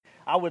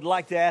I would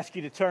like to ask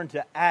you to turn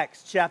to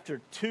Acts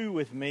chapter 2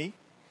 with me.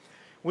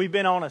 We've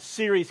been on a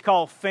series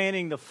called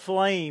Fanning the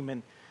Flame,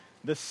 and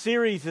the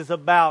series is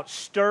about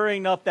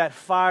stirring up that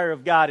fire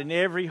of God in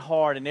every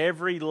heart and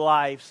every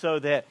life so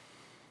that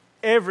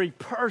every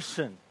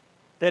person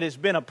that has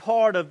been a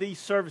part of these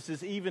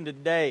services even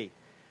today,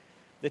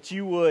 that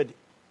you would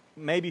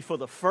maybe for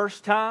the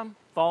first time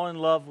fall in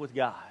love with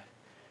God.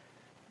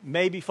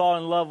 Maybe fall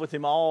in love with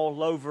Him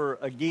all over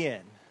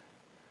again.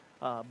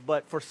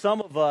 But for some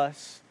of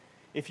us,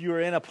 if you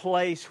were in a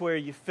place where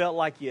you felt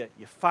like your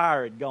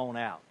fire had gone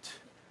out.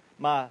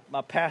 My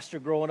pastor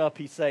growing up,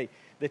 he'd say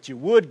that your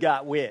wood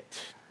got wet.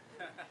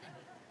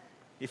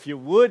 If your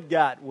wood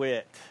got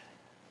wet,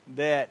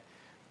 that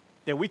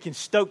we can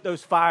stoke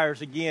those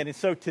fires again. And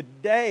so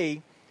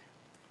today,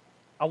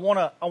 I want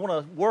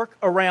to work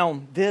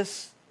around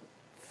this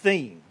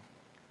theme,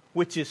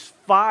 which is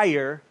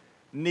fire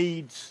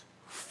needs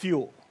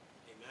fuel.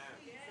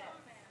 Amen.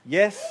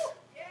 Yes?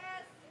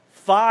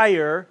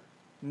 Fire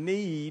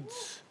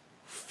needs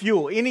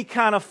fuel. Any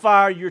kind of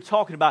fire you're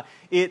talking about,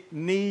 it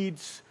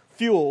needs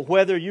fuel.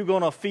 Whether you're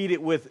going to feed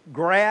it with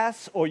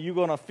grass or you're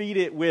going to feed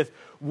it with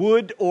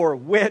wood or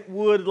wet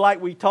wood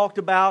like we talked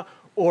about,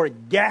 or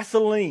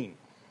gasoline.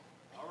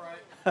 All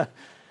right.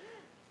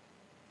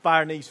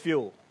 Fire needs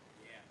fuel.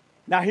 Yeah.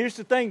 Now here's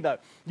the thing though.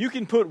 You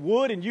can put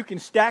wood and you can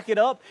stack it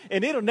up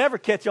and it'll never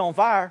catch on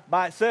fire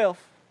by itself.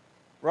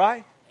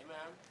 Right? Amen.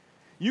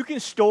 You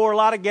can store a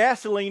lot of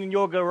gasoline in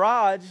your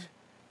garage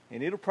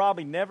and it'll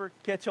probably never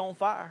catch on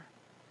fire.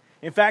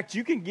 In fact,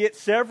 you can get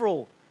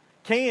several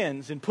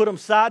cans and put them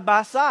side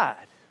by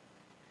side.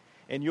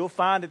 And you'll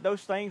find that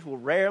those things will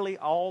rarely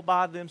all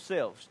by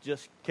themselves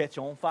just catch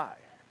on fire.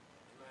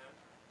 Amen.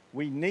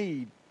 We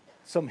need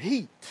some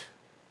heat.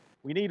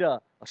 We need a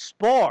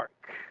spark.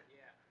 Yeah.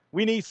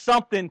 We need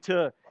something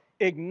to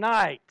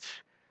ignite.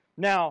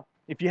 Now,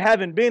 if you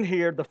haven't been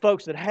here, the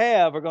folks that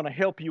have are going to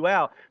help you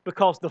out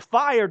because the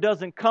fire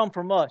doesn't come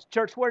from us.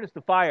 Church, where does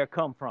the fire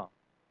come from?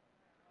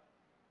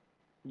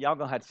 Y'all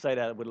going to have to say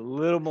that with a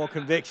little more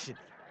conviction.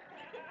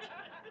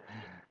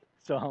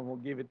 So I'm going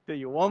to give it to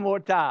you one more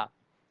time.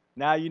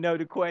 Now you know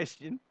the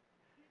question.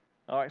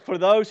 All right, for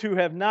those who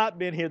have not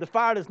been here, the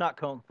fire does not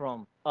come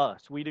from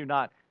us. We do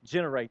not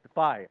generate the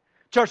fire.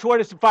 Church, where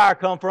does the fire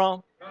come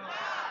from? God.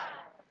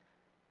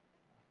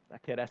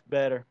 Okay, that's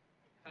better.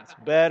 That's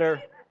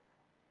better.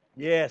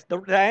 Yes, the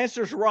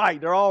answer's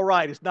right. They're all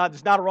right. It's not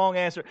a wrong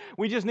answer.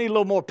 We just need a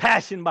little more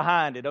passion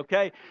behind it,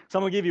 okay? So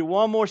I'm going to give you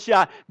one more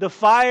shot. The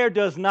fire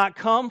does not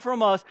come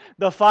from us.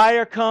 The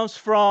fire comes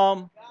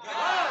from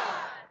God.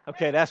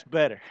 Okay, that's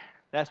better.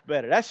 That's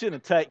better. That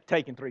shouldn't have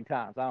taken 3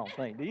 times, I don't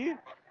think. Do you?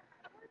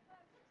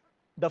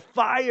 The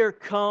fire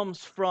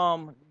comes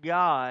from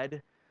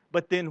God,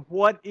 but then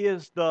what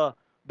is the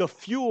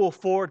fuel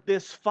for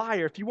this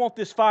fire? If you want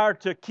this fire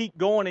to keep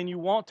going and you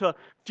want to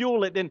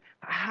fuel it, then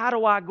how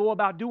do I go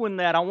about doing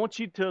that? I want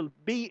you to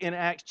be in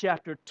Acts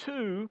chapter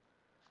 2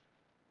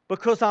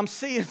 because I'm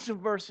seeing some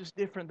verses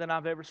different than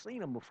I've ever seen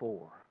them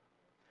before.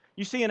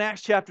 You see, in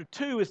Acts chapter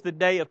 2 is the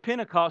day of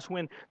Pentecost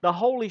when the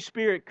Holy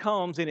Spirit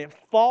comes and it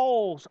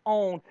falls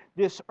on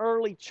this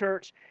early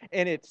church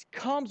and it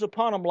comes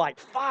upon them like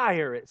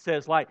fire, it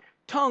says, like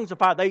tongues of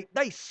fire.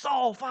 They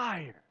saw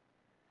fire.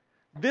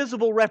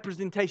 Visible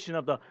representation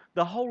of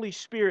the Holy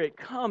Spirit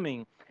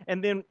coming.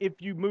 And then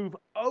if you move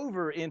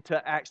over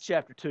into Acts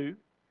chapter 2,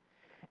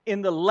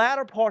 in the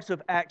latter parts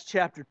of Acts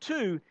chapter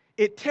 2,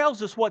 it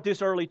tells us what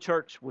this early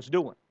church was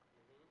doing.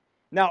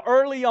 Now,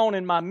 early on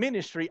in my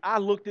ministry, I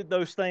looked at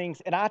those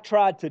things and I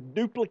tried to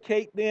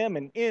duplicate them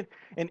and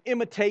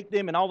imitate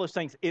them and all those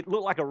things. It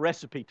looked like a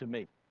recipe to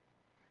me.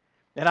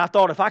 And I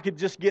thought if I could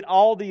just get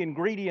all the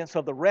ingredients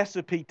of the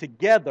recipe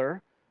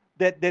together,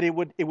 that it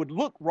would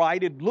look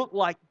right. It'd look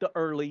like the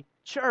early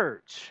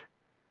church.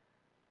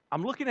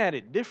 I'm looking at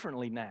it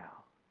differently now.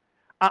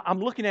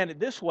 I'm looking at it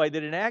this way,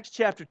 that in Acts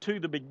chapter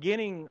 2, the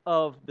beginning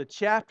of the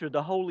chapter,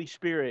 the Holy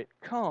Spirit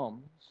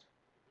comes.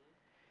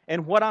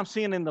 And what I'm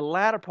seeing in the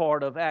latter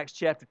part of Acts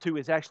chapter 2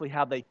 is actually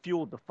how they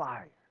fueled the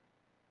fire.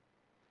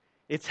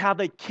 It's how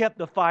they kept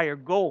the fire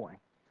going.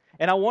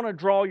 And I want to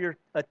draw your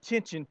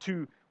attention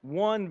to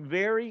one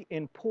very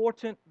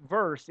important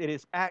verse. It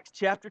is Acts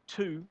chapter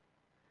 2,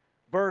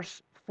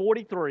 verse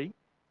 43.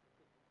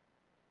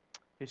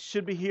 It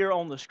should be here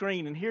on the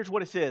screen. And here's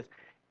what it says.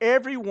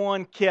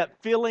 Everyone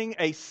kept feeling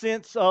a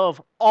sense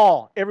of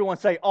awe. Everyone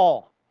say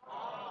awe.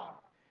 Awe.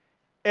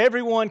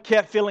 Everyone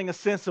kept feeling a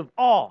sense of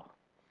awe.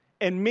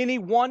 And many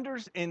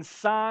wonders and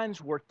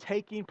signs were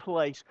taking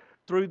place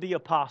through the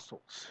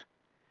apostles.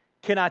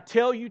 Can I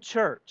tell you,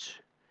 church,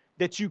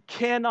 that you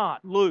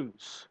cannot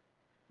lose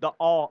the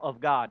awe of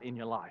God in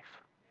your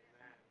life?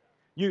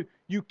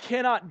 You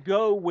cannot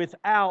go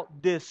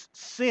without this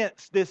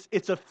sense.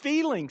 It's a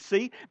feeling,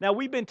 see? Now,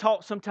 we've been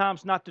taught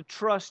sometimes not to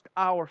trust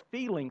our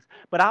feelings,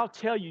 but I'll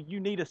tell you, you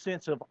need a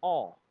sense of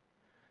awe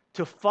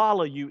to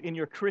follow you in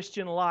your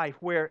Christian life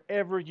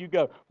wherever you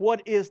go.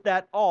 What is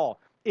that awe?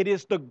 It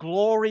is the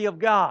glory of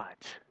God.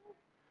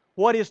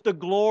 What is the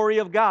glory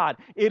of God?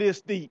 It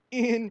is the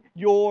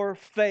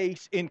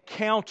in-your-face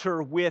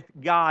encounter with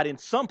God in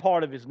some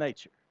part of His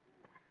nature.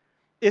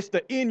 It's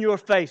the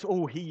in-your-face.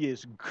 Oh, He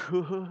is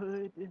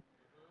good.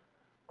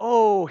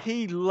 Oh,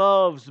 He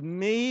loves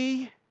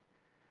me.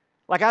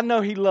 Like I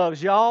know He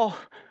loves y'all,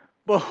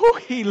 but who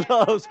He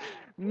loves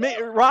me,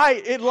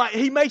 right?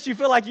 He makes you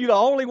feel like you're the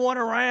only one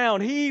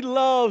around. He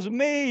loves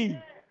me.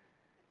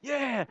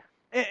 Yeah.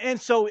 And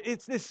so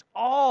it's this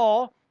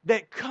awe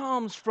that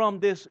comes from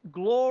this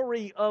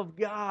glory of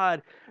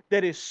God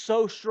that is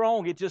so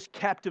strong, it just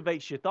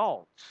captivates your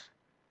thoughts.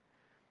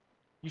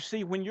 You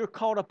see, when you're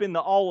caught up in the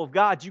awe of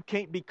God, you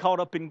can't be caught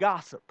up in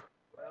gossip.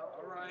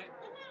 All right.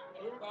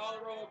 Call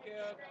the roll,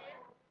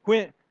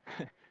 Kev.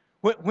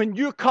 When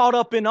you're caught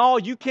up in awe,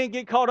 you can't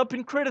get caught up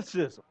in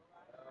criticism.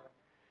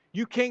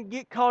 You can't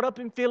get caught up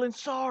in feeling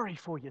sorry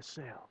for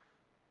yourself.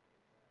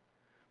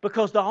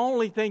 Because the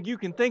only thing you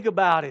can think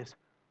about is,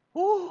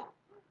 oh,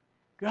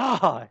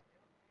 God.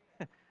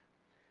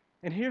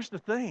 And here's the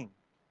thing.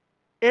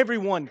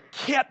 Everyone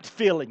kept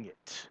feeling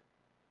it.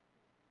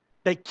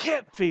 They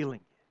kept feeling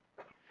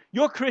it.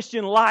 Your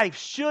Christian life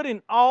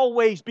shouldn't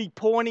always be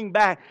pointing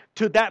back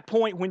to that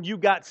point when you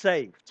got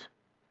saved.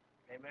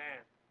 Amen.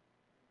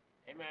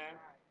 Amen.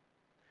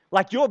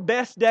 Like your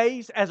best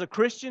days as a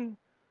Christian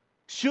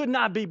should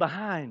not be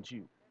behind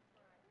you.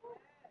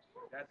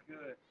 That's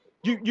good.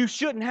 You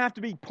shouldn't have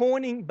to be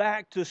pointing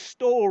back to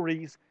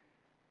stories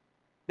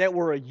that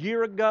were a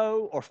year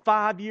ago or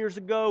 5 years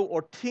ago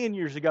or 10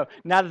 years ago.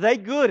 Now, they're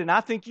good, and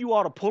I think you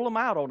ought to pull them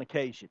out on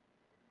occasion.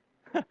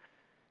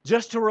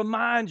 Just to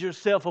remind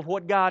yourself of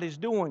what God is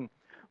doing.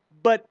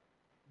 But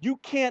you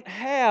can't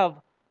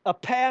have a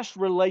past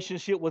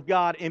relationship with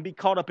God and be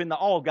caught up in the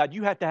awe of God.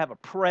 You have to have a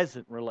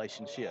present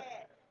relationship.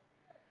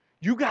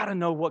 You got to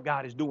know what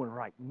God is doing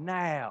right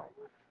now.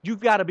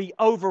 You've got to be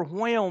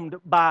overwhelmed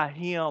by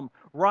Him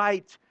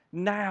right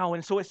now.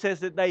 And so it says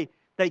that they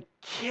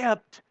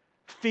kept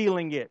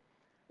feeling it.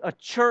 A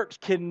church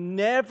can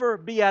never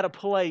be at a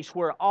place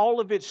where all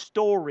of its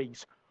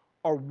stories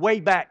are way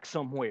back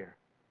somewhere.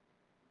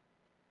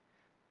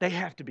 They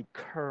have to be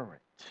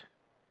current.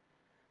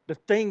 The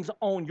things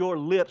on your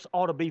lips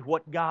ought to be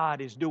what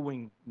God is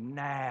doing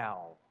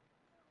now.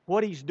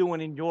 What He's doing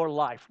in your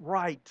life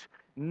right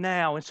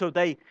now. And so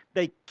they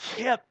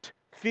kept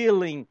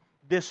feeling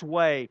this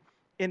way.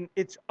 And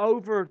it's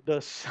over the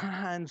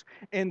signs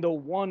and the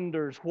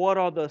wonders. What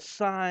are the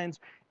signs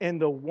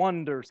and the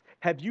wonders?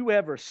 Have you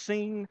ever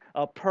seen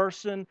a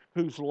person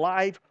whose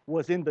life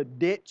was in the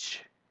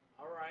ditch?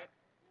 All right.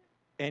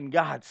 And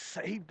God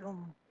saved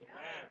them?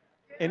 Amen.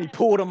 And He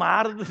pulled them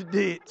out of the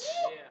ditch?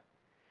 Yeah.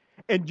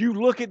 And you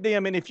look at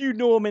them, and if you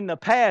knew them in the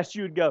past,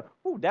 you'd go,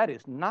 "Oh, that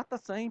is not the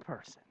same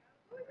person."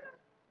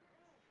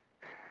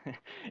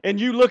 And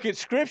you look at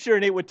Scripture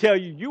and it would tell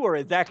you, you are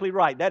exactly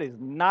right. That is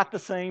not the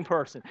same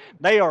person.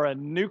 They are a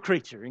new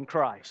creature in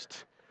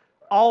Christ.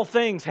 All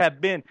things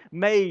have been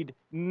made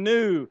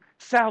new.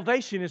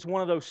 Salvation is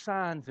one of those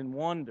signs and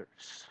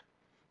wonders.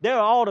 There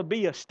ought to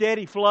be a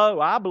steady flow,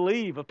 I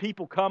believe, of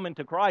people coming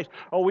to Christ.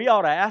 Or we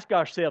ought to ask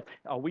ourselves,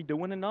 are we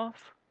doing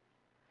enough?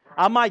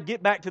 I might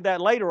get back to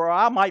that later, or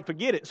I might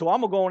forget it. So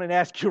I'm going to go on and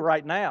ask you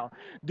right now.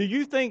 Do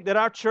you think that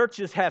our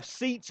churches have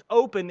seats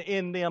open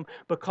in them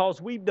because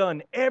we've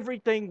done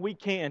everything we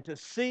can to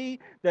see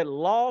that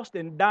lost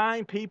and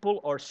dying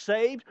people are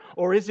saved?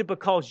 Or is it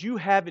because you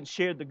haven't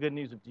shared the good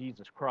news of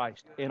Jesus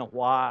Christ in a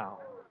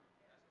while?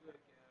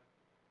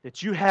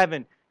 That you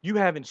haven't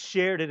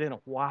shared it in a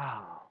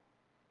while.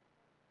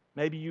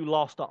 Maybe you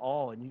lost the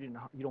awe and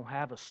you don't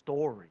have a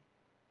story.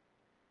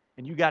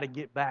 And you got to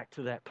get back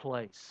to that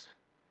place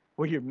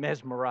where you're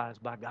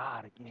mesmerized by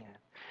God again.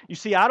 You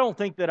see, I don't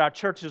think that our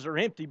churches are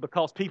empty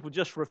because people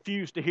just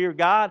refuse to hear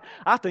God.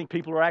 I think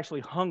people are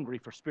actually hungry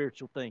for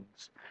spiritual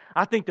things.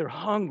 I think they're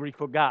hungry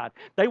for God.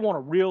 They want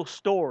a real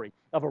story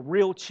of a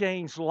real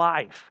changed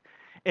life.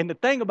 And the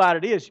thing about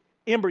it is,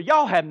 Ember,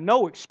 y'all have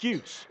no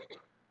excuse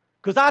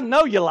because I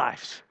know your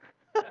lives.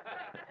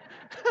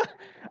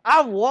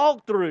 I've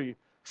walked through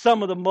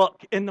some of the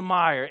muck and the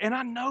mire, and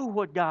I know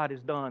what God has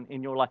done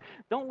in your life.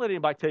 Don't let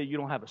anybody tell you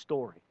don't have a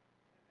story.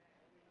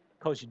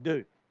 Because you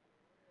do.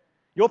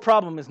 Your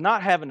problem is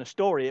not having a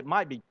story. It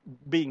might be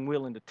being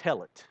willing to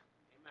tell it.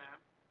 Amen.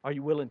 Are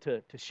you willing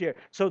to share?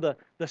 So the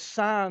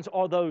signs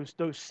are those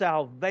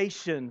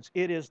salvations.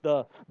 It is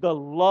the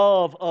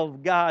love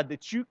of God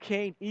that you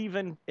can't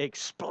even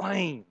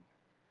explain,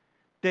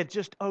 that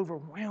just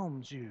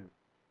overwhelms you.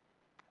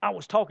 I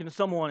was talking to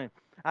someone, and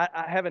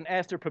I haven't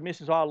asked their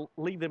permission, so I'll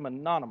leave them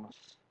anonymous.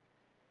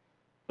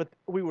 But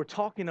we were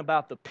talking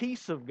about the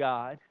peace of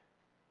God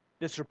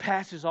that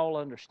surpasses all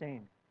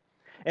understanding,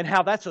 and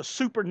how that's a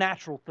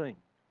supernatural thing.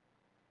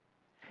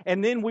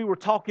 And then we were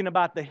talking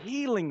about the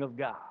healing of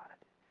God.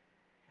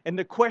 And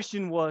the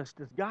question was,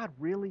 does God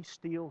really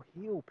still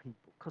heal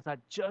people? Because I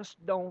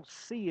just don't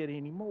see it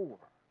anymore.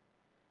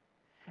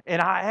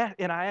 And I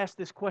asked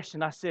this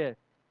question. I said,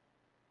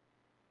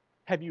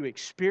 have you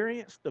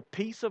experienced the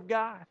peace of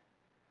God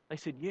They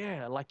said,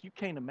 yeah, like you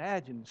can't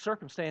imagine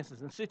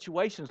circumstances and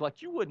situations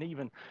like you wouldn't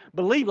even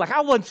believe. Like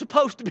I wasn't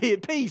supposed to be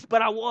at peace,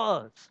 but I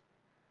was.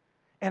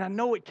 And I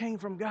know it came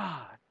from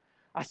God.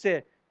 I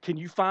said, can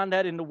you find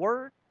that in the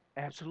Word?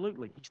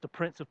 Absolutely. He's the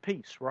Prince of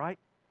Peace, right?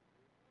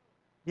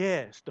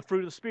 Yes, the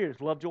fruit of the Spirit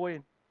is love, joy,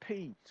 and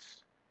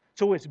peace.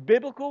 So it's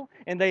biblical,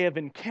 and they have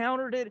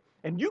encountered it,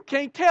 and you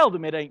can't tell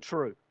them it ain't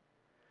true.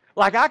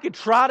 Like I could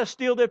try to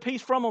steal their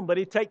peace from them, but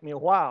it'd take me a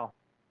while.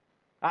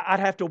 I'd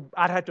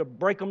have to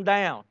break them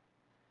down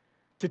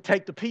to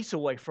take the peace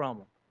away from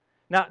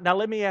them. Now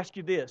let me ask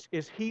you this.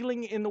 Is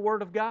healing in the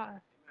Word of God?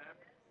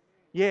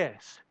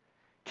 Yes.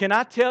 Can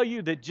I tell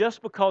you that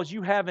just because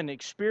you haven't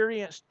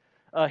experienced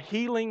a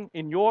healing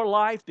in your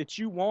life that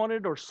you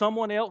wanted or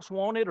someone else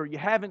wanted or you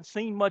haven't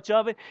seen much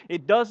of it,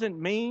 it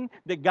doesn't mean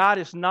that God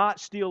is not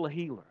still a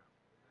healer.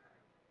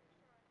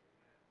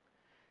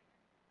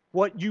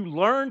 What you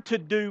learn to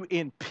do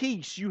in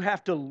peace, you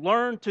have to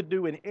learn to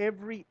do in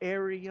every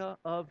area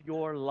of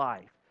your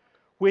life,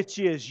 which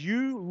is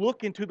you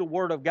look into the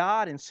Word of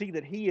God and see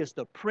that He is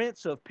the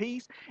Prince of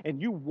Peace,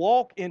 and you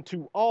walk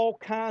into all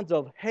kinds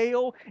of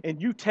hell, and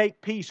you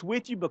take peace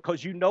with you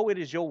because you know it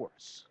is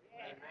yours.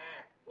 Amen.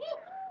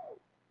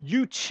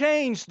 You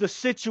change the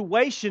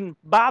situation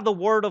by the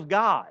Word of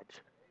God.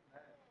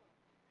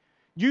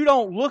 You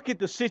don't look at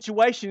the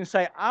situation and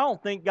say, I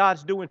don't think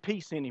God's doing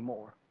peace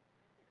anymore.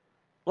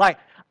 Like,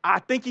 I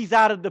think He's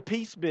out of the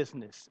peace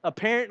business.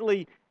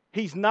 Apparently,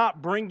 He's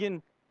not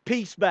bringing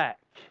peace back.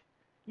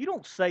 You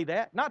don't say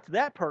that, not to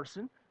that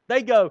person.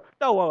 They go,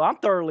 no, well, I'm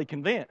thoroughly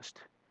convinced.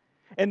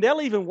 And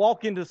they'll even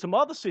walk into some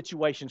other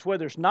situations where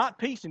there's not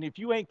peace, and if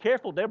you ain't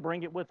careful, they'll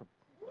bring it with them.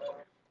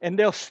 And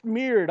they'll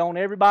smear it on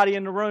everybody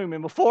in the room.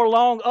 And before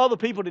long, other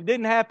people that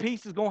didn't have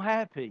peace is going to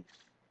have peace.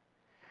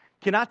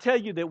 Can I tell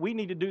you that we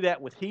need to do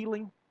that with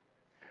healing?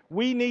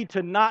 We need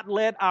to not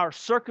let our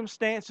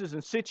circumstances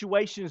and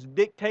situations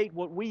dictate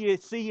what we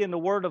see in the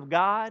Word of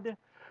God,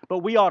 but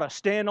we ought to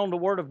stand on the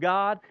Word of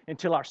God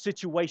until our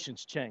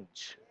situations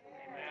change.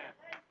 Amen.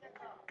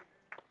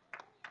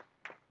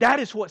 That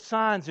is what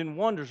signs and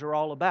wonders are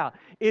all about.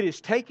 It is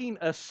taking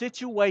a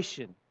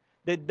situation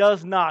that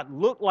does not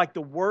look like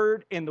the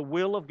Word and the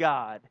will of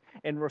God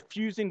and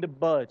refusing to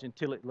budge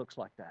until it looks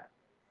like that.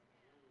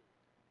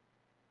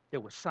 There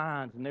were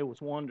signs and there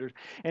was wonders.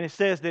 And it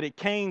says that it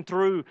came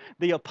through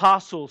the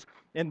apostles.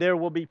 And there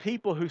will be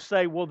people who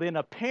say, well, then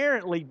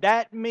apparently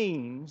that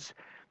means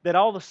that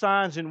all the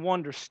signs and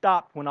wonders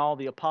stopped when all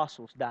the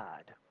apostles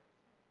died.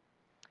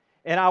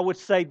 And I would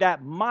say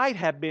that might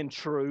have been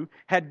true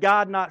had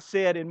God not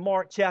said in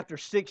Mark chapter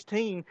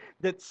 16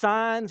 that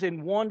signs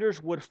and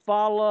wonders would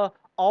follow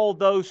all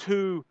those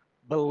who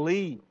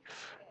believe.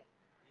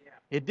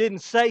 It didn't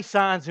say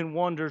signs and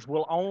wonders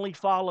will only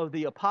follow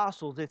the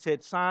apostles. It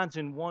said signs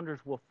and wonders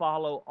will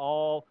follow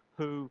all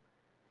who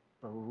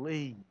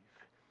believe.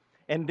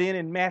 And then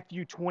in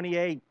Matthew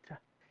 28,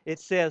 it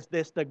says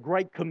this, the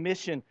Great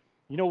Commission.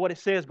 You know what it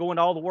says? Go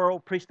into all the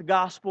world, preach the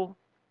gospel.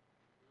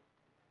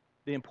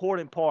 The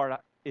important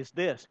part is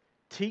this.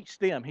 Teach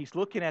them. He's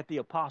looking at the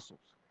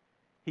apostles.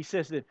 He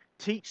says that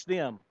teach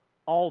them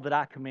all that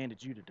I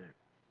commanded you to do.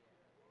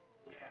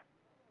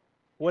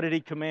 What did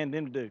He command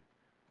them to do?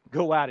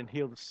 Go out and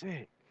heal the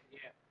sick. Yeah.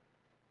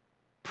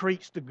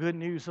 Preach the good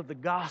news of the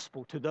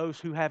gospel to those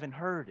who haven't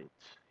heard it.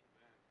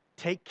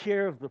 Take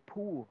care of the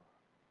poor.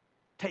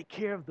 Take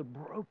care of the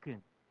broken.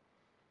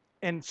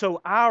 And so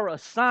our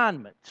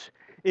assignment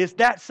is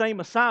that same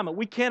assignment.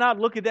 We cannot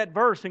look at that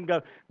verse and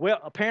go,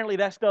 well, apparently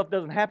that stuff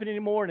doesn't happen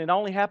anymore and it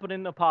only happened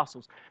in the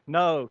apostles.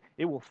 No,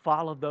 it will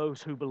follow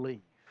those who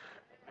believe.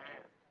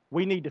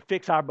 We need to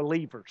fix our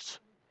believers.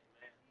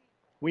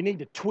 We need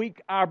to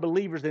tweak our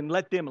believers and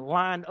let them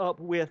line up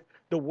with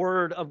the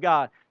Word of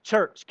God.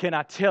 Church, can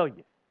I tell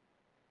you,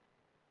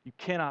 you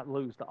cannot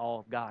lose the awe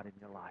of God in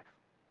your life.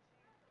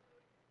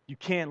 You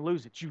can't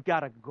lose it. You've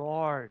got to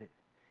guard it.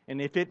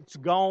 And if it's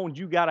gone,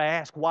 you got to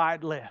ask why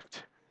it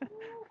left.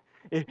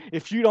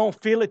 If you don't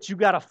feel it, you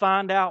got to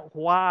find out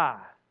why.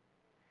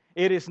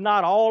 It is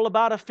not all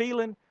about a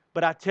feeling,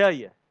 but I tell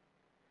you,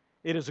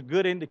 it is a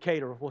good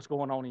indicator of what's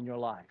going on in your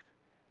life.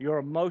 Your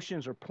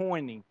emotions are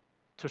pointing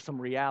to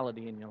some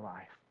reality in your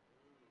life.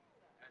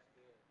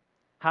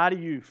 How do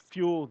you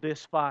fuel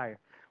this fire?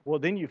 Well,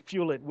 then you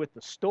fuel it with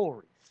the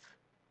stories.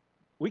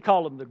 We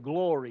call them the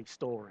glory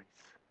stories.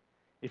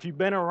 If you've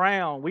been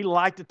around, we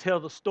like to tell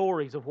the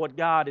stories of what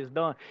God has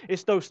done.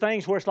 It's those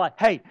things where it's like,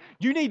 hey,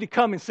 you need to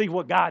come and see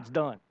what God's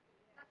done.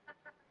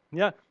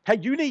 Yeah. Hey,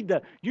 you need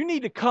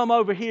to come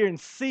over here and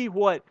see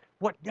what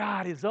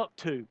God is up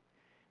to.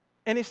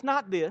 And it's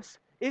not this.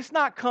 It's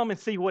not come and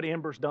see what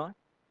Ember's done.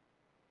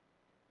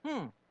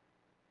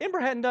 Ember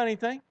hadn't done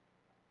anything.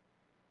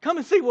 Come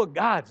and see what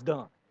God's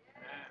done.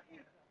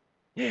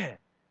 Yeah.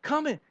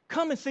 Come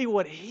and see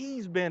what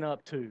He's been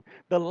up to.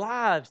 The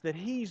lives that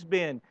He's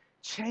been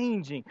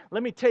changing.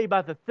 Let me tell you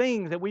about the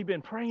things that we've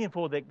been praying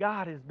for that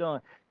God has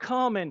done.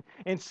 Come and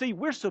see.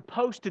 We're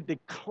supposed to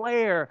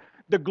declare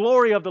the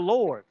glory of the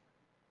Lord.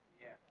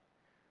 Yeah.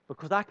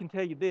 Because I can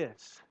tell you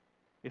this.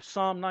 If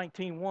Psalm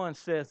 19:1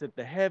 says that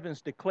the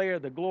heavens declare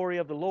the glory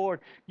of the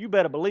Lord, you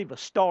better believe a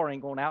star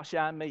ain't going to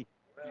outshine me.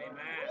 Amen.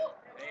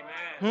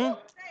 Amen.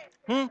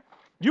 Hmm?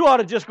 You ought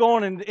to just go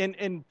on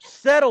and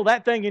settle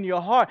that thing in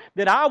your heart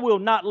that I will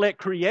not let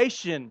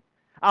creation,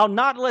 I'll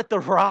not let the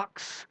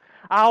rocks,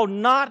 I'll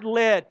not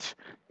let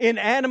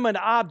inanimate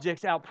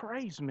objects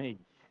outpraise me.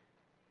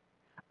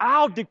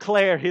 I'll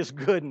declare His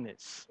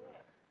goodness.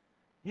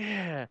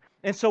 Yeah.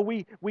 And so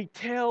we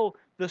tell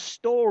the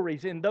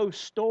stories, and those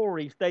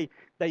stories,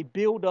 they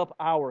build up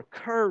our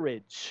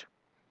courage.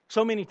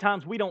 So many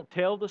times we don't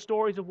tell the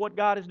stories of what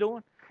God is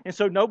doing, and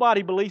so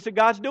nobody believes that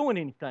God's doing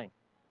anything.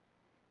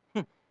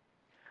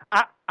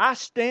 I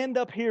stand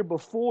up here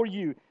before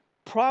you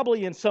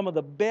probably in some of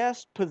the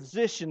best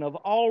position of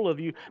all of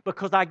you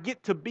because I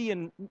get to be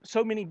in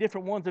so many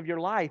different ones of your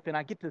life, and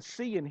I get to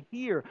see and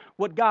hear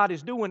what God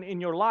is doing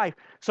in your life.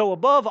 So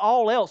above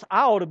all else,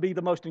 I ought to be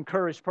the most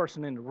encouraged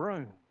person in the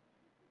room.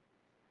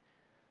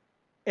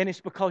 And it's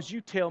because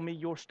you tell me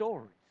your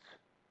stories.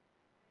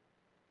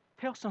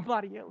 Tell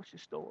somebody else your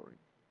story.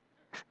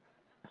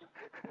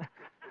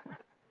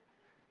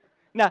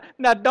 Now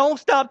don't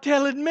stop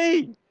telling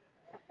me,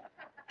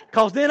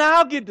 because then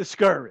I'll get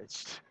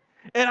discouraged.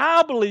 And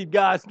I believe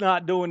God's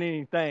not doing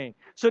anything.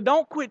 So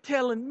don't quit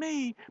telling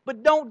me,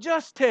 but don't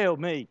just tell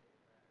me.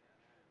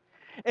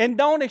 And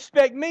don't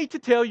expect me to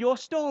tell your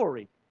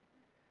story,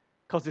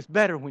 because it's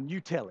better when you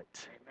tell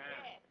it.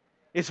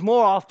 It's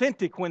more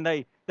authentic when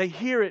they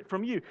hear it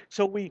from you.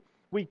 So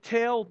we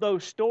tell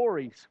those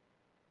stories.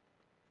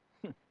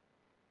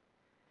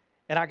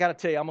 And I got to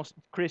tell you,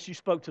 Chris, you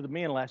spoke to the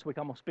men last week.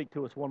 I'm going to speak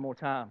to us one more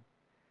time.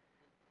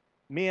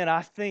 Men,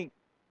 I think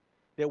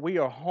that we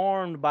are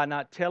harmed by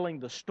not telling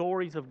the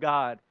stories of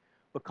God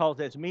because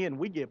as men,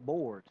 we get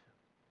bored.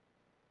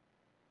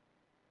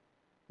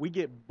 We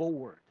get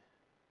bored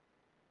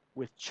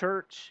with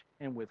church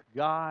and with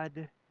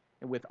God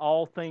and with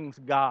all things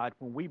God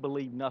when we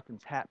believe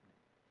nothing's happening.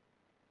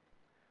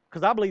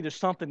 Because I believe there's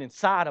something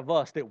inside of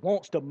us that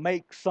wants to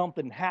make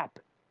something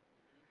happen.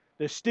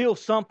 There's still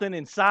something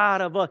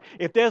inside of us.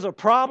 If there's a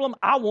problem,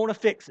 I want to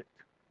fix it.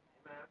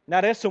 Now,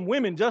 there's some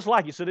women just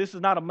like you, so this is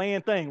not a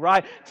man thing,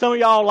 right? Some of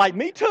y'all are like,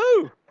 me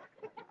too.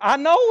 I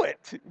know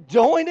it.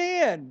 Join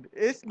in.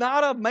 It's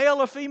not a male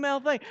or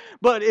female thing.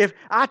 But if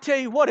I tell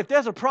you what, if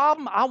there's a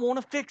problem, I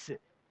want to fix it.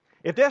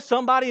 If there's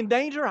somebody in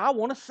danger, I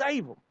want to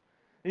save them.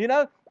 You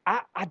know,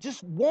 I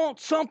just want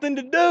something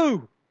to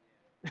do.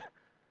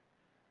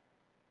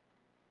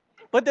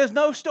 But there's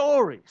no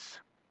stories.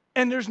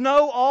 And there's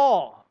no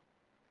awe.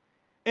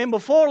 And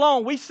before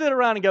long, we sit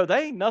around and go,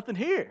 there ain't nothing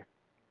here.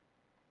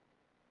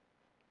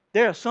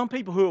 There are some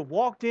people who have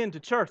walked into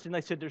church and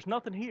they said, there's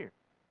nothing here.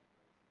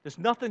 There's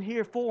nothing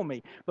here for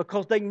me,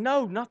 because they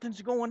know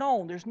nothing's going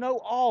on. There's no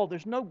awe.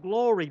 There's no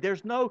glory.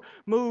 There's no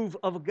move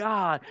of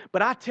God.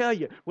 But I tell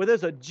you, where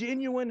there's a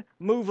genuine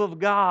move of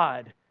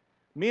God,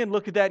 men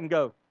look at that and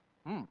go,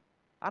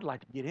 I'd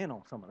like to get in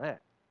on some of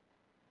that.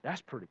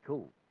 That's pretty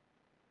cool.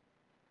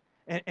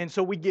 And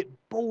so we get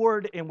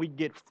bored and we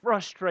get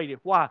frustrated.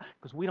 Why?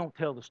 Because we don't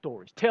tell the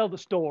stories. Tell the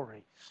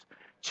stories.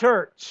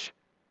 Church,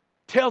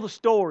 tell the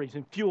stories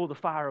and fuel the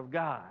fire of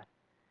God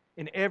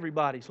in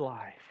everybody's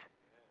life.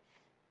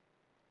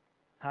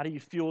 How do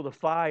you fuel the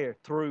fire?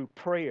 Through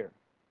prayer.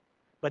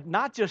 But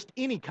not just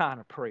any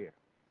kind of prayer.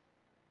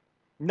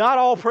 Not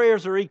all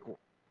prayers are equal.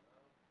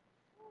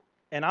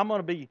 And I'm going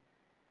to be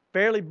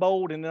fairly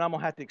bold, and then I'm going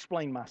to have to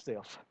explain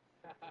myself.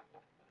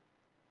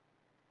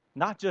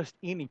 Not just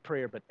any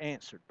prayer, but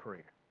answered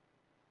prayer.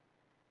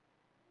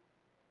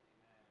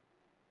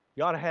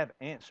 You ought to have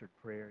answered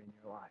prayer in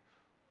your life.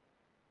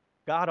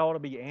 God ought to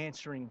be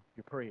answering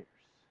your prayers.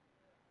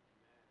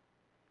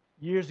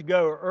 Years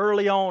ago,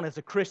 early on as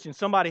a Christian,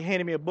 somebody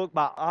handed me a book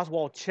by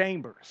Oswald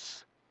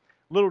Chambers.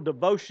 Little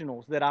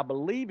devotionals that I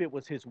believe it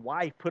was his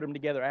wife put them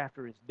together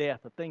after his death,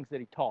 the things that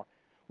he taught.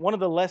 One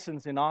of the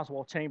lessons in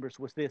Oswald Chambers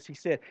was this. He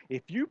said,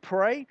 if you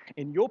pray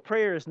and your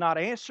prayer is not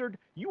answered,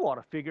 you ought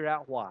to figure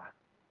out why.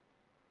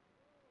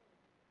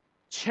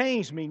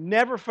 Changed me,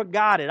 never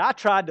forgot it. I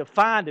tried to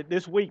find it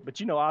this week, but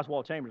you know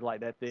Oswald Chambers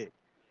like that thick.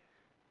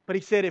 But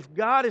he said, if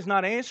God is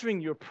not answering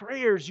your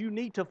prayers, you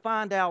need to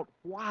find out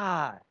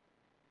why.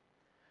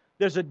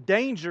 There's a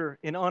danger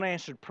in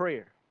unanswered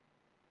prayer.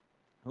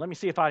 Let me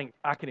see if I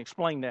can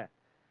explain that.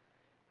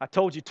 I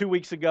told you 2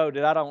 weeks ago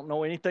that I don't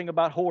know anything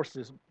about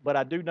horses, but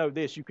I do know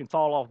this: you can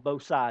fall off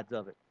both sides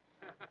of it.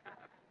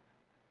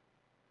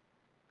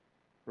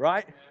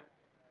 Right?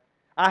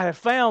 I have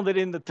found that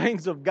in the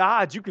things of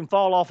God, you can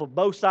fall off of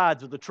both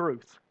sides of the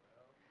truth.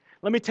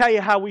 Let me tell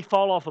you how we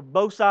fall off of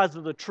both sides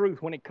of the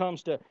truth when it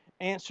comes to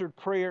answered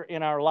prayer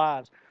in our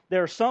lives.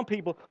 There are some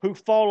people who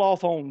fall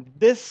off on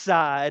this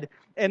side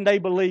and they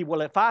believe,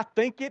 well, if I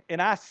think it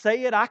and I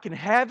say it, I can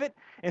have it.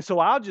 And so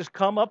I'll just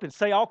come up and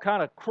say all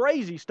kind of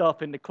crazy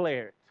stuff and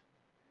declare it.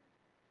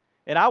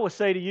 And I would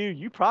say to you,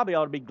 you probably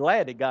ought to be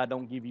glad that God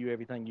don't give you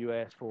everything you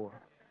ask for.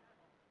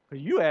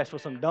 Because you asked for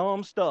some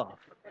dumb stuff.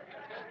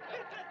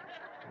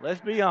 Let's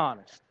be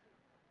honest.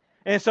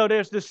 And so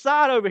there's this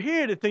side over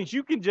here that thinks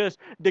you can just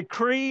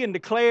decree and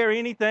declare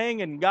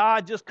anything and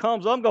God just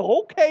comes up and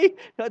goes, okay,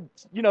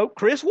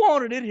 Chris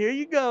wanted it. Here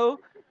you go.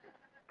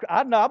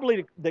 I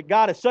believe that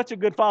God is such a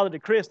good father to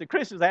Chris that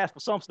Chris has asked for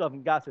some stuff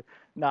and God said,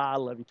 nah, I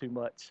love you too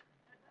much.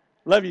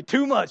 Love you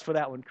too much for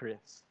that one,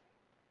 Chris.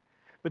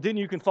 But then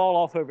you can fall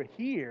off over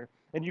here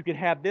and you can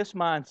have this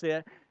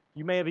mindset.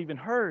 You may have even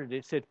heard it.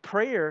 It said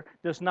prayer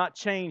does not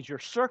change your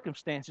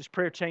circumstances.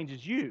 Prayer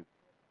changes you.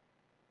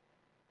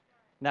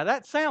 Now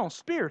that sounds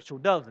spiritual,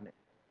 doesn't it?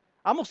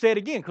 I'm going to say it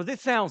again because it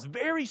sounds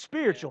very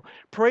spiritual.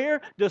 Prayer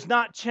does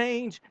not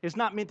change. It's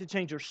not meant to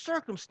change your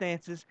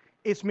circumstances.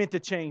 It's meant to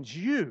change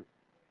you.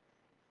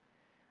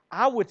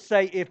 I would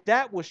say if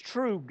that was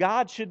true,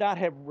 God should not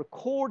have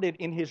recorded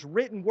in His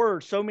written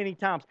word so many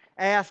times,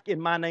 ask in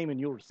my name and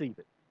you'll receive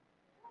it.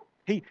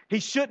 He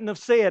shouldn't have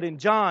said in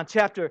John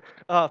chapter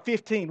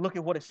 15, look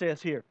at what it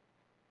says here.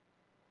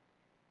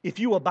 If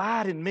you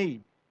abide in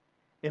me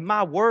and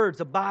my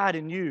words abide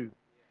in you,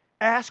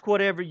 ask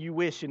whatever you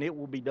wish and it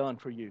will be done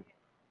for you.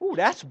 Ooh,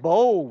 that's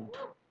bold.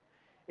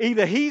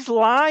 Either He's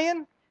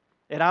lying,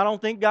 and I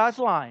don't think God's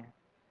lying,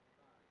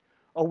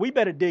 or we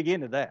better dig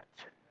into that.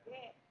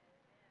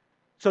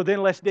 So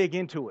then let's dig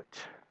into it.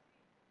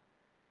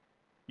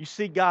 You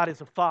see, God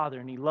is a Father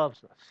and He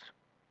loves us.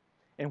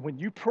 And when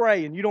you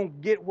pray and you don't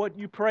get what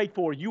you pray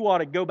for, you ought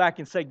to go back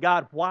and say,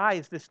 God, why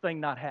is this thing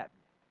not happening?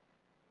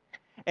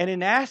 And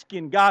in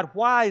asking God,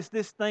 why is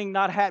this thing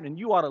not happening,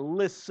 you ought to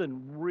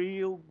listen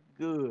real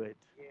good.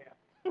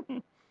 Yeah.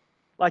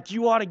 Like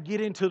you ought to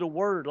get into the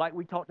Word like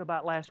we talked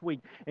about last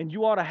week. And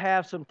you ought to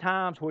have some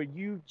times where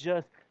you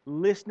just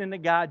listening to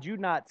God, you're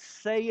not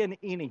saying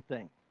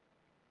anything.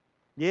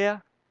 Yeah?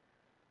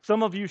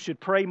 Some of you should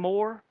pray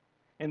more.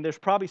 And there's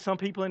probably some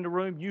people in the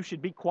room, you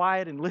should be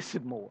quiet and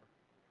listen more.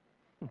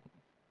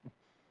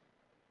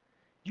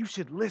 You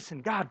should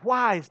listen. God,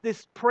 why is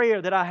this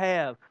prayer that I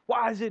have,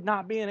 why is it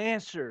not being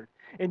answered?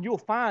 And you'll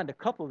find a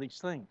couple of these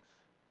things.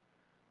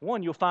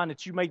 One, you'll find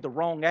that you made the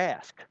wrong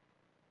ask.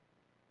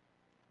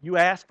 You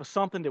asked for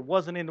something that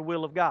wasn't in the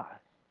will of God.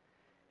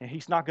 And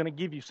He's not going to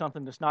give you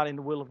something that's not in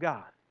the will of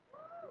God.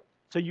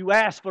 So you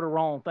asked for the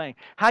wrong thing.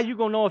 How are you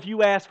going to know if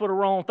you asked for the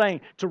wrong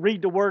thing? To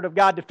read the Word of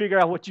God to figure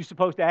out what you're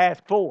supposed to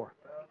ask for.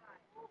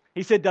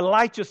 He said,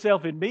 delight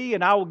yourself in me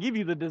and I will give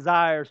you the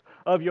desires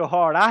of your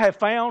heart. I have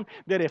found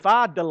that if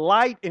I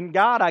delight in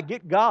God, I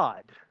get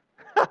God.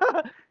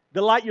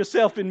 Delight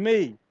yourself in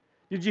me.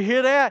 Did you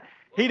hear that?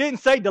 He didn't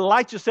say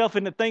delight yourself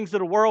in the things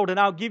of the world and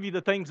I'll give you the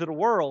things of the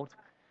world.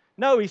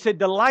 No, He said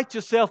delight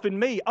yourself in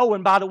me. Oh,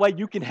 and by the way,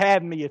 you can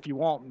have me if you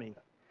want me.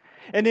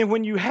 And then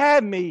when you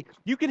have me,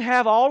 you can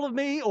have all of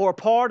me or a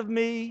part of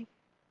me.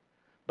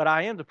 But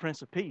I am the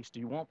Prince of Peace. Do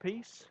you want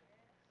peace?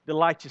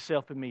 Delight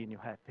yourself in me and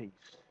you'll have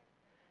peace.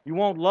 You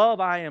want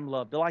love? I am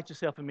love. Delight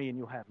yourself in me and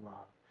you'll have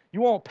love.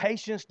 You want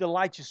patience?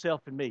 Delight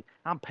yourself in me.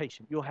 I'm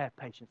patient. You'll have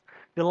patience.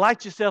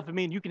 Delight yourself in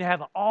me and you can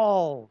have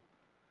all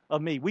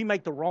of me. We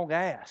make the wrong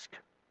ask.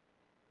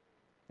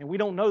 And we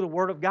don't know the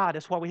Word of God.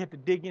 That's why we have to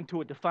dig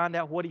into it to find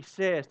out what He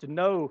says, to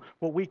know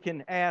what we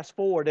can ask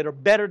for that are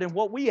better than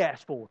what we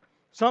ask for.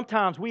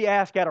 Sometimes we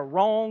ask out of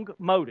wrong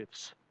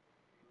motives.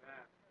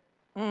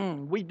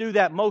 We do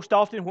that most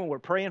often when we're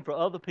praying for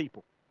other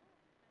people.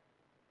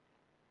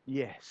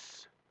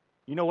 Yes.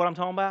 You know what I'm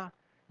talking about?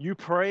 You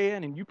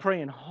praying and you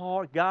praying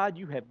hard. God,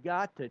 you have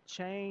got to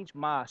change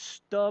my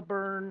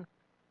stubborn,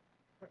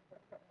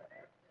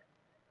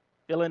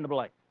 fill in the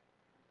blank.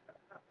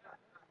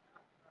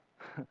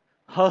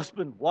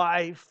 Husband,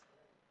 wife,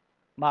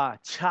 my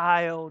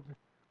child,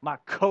 my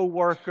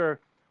coworker,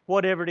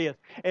 whatever it is.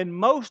 And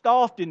most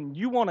often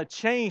you want to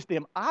change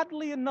them,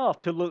 oddly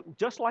enough, to look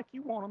just like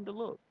you want them to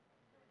look.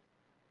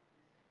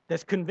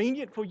 That's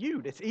convenient for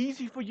you. That's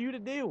easy for you to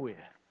deal with.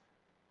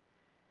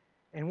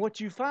 And what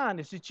you find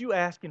is that you're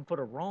asking for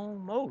the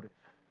wrong motive.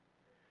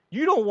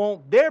 You don't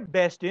want their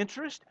best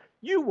interest.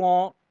 You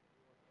want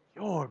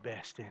your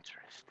best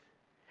interest.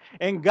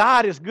 And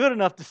God is good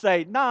enough to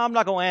say, no, I'm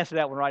not going to answer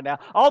that one right now.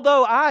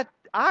 Although I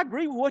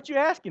agree with what you're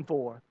asking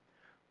for.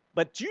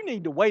 But you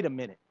need to wait a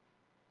minute.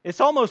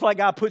 It's almost like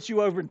God puts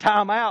you over in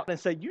time out and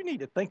say, you need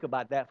to think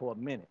about that for a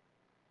minute.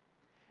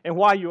 And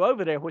while you're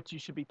over there, what you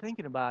should be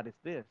thinking about is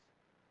this.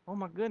 Oh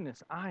my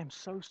goodness, I am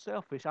so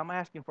selfish. I'm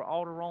asking for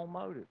all the wrong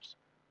motives.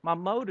 My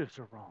motives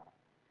are wrong.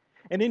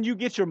 And then you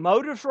get your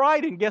motives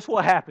right, and guess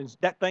what happens?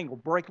 That thing will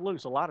break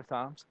loose a lot of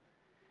times,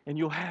 and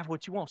you'll have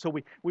what you want. So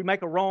we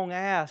make a wrong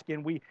ask,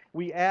 and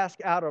we ask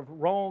out of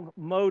wrong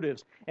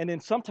motives. And then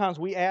sometimes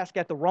we ask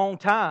at the wrong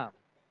time.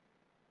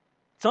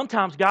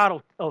 Sometimes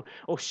God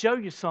will show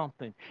you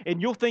something, and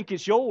you'll think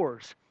it's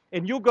yours,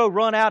 and you'll go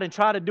run out and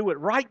try to do it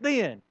right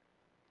then.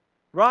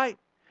 Right?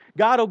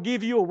 God will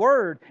give you a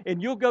word,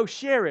 and you'll go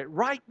share it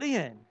right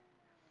then.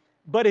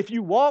 But if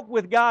you walk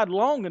with God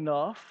long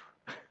enough,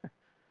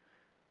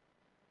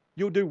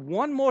 you'll do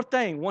one more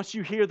thing. Once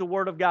you hear the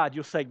Word of God,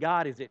 you'll say,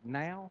 God, is it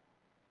now?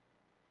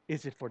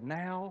 Is it for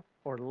now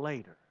or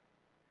later?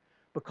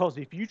 Because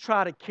if you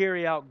try to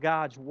carry out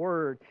God's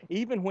Word,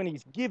 even when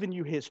He's given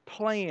you His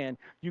plan,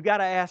 you got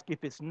to ask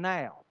if it's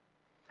now.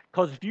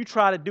 Because if you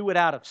try to do it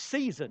out of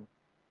season,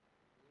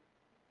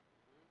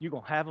 you're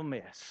going to have a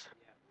mess.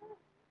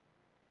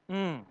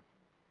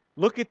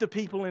 Look at the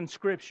people in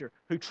Scripture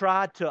who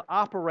tried to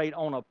operate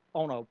on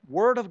a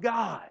Word of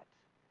God.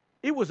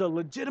 It was a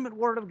legitimate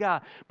Word of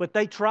God, but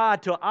they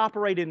tried to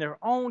operate in their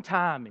own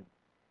timing,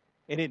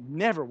 and it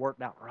never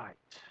worked out right.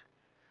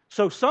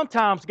 So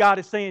sometimes God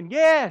is saying,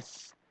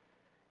 yes,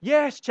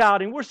 yes,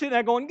 child, and we're sitting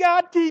there going,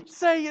 God keeps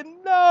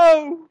saying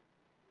no.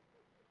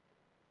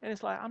 And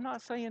it's like, I'm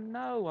not saying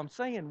no, I'm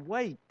saying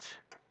wait.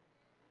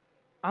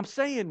 I'm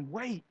saying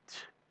wait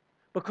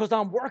because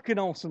I'm working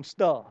on some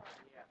stuff.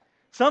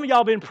 Some of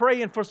y'all been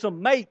praying for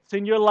some mates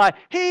and you're like,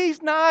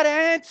 He's not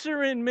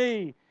answering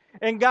me.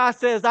 And God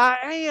says, I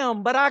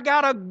am, but I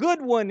got a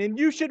good one and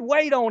you should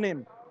wait on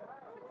Him.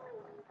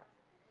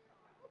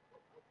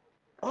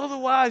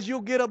 Otherwise,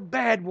 you'll get a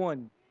bad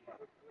one.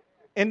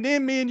 And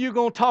then me and you are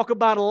going to talk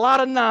about a lot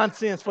of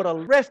nonsense for the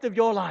rest of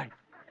your life.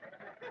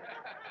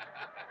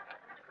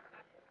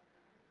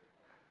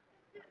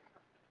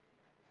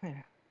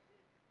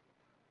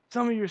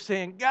 Some of you are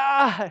saying,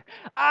 God,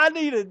 I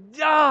need a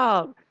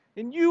job,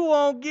 and you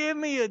won't give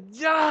me a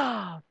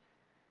job.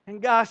 And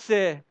God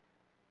said,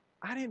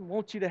 I didn't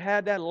want you to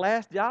have that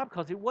last job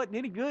because it wasn't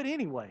any good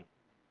anyway.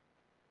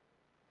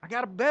 I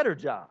got a better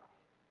job.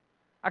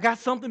 I got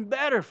something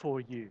better for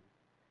you.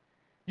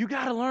 You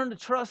got to learn to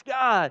trust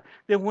God.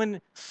 That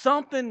when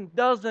something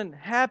doesn't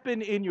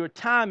happen in your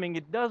timing,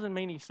 it doesn't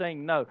mean He's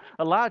saying no.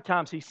 A lot of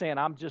times He's saying,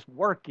 I'm just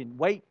working.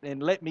 Wait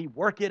and let me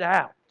work it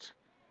out.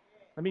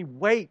 Let me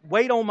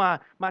wait on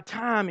my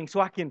timing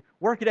so I can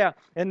work it out.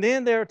 And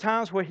then there are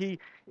times where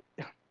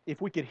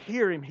if we could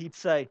hear Him, He'd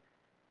say,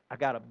 I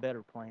got a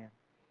better plan.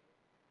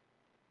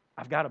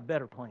 I've got a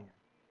better plan.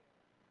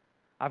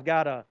 I've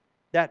got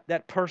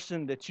that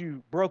person that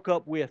you broke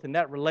up with and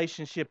that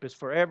relationship is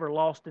forever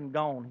lost and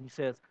gone. He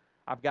says,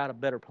 I've got a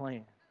better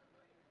plan.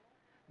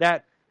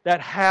 That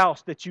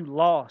house that you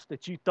lost,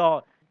 that you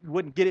thought you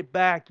wouldn't get it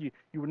back, you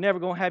were never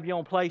going to have your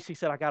own place, He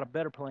said, I got a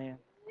better plan.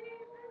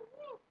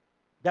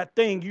 That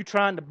thing you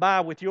trying to buy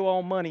with your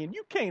own money and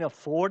you can't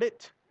afford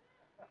it.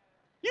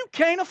 You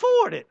can't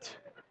afford it.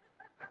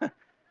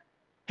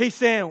 He's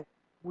saying,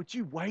 would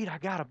you wait? I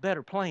got a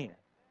better plan.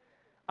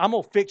 I'm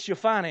going to fix your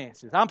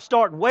finances. I'm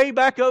starting way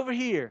back over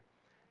here.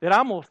 That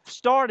I'm going to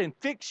start and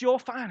fix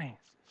your finances.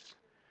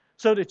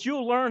 So that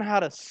you'll learn how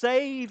to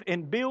save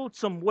and build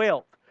some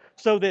wealth.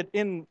 So that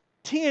in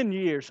 10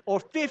 years or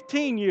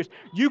 15 years,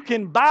 you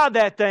can buy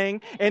that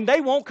thing and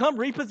they won't come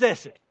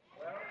repossess it.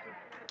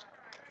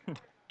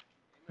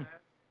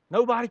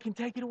 Nobody can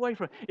take it away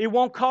from you. It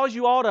won't cause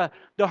you all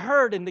the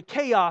hurt and the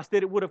chaos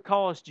that it would have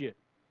caused you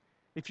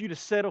if you'd have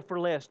settled for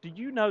less. Do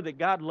you know that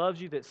God loves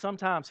you, that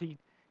sometimes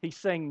He's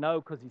saying no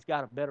because He's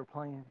got a better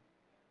plan?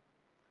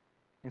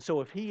 And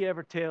so if He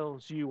ever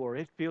tells you or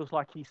it feels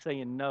like He's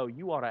saying no,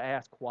 you ought to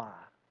ask why.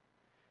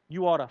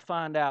 You ought to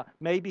find out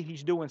maybe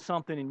He's doing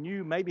something in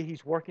you. Maybe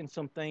He's working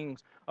some things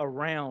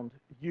around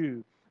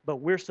you. But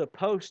we're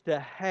supposed to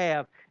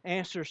have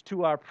answers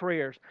to our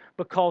prayers,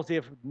 because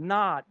if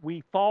not,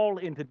 we fall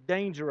into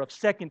danger of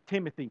 2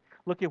 Timothy.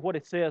 Look at what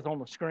it says on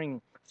the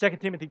screen. 2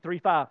 Timothy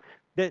 3:5.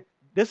 That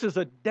this is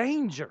a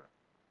danger.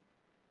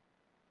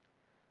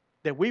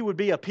 That we would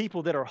be a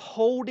people that are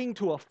holding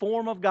to a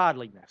form of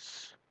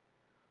godliness,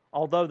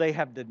 although they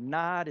have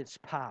denied its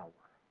power.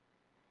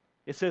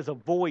 It says,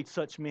 avoid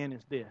such men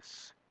as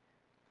this.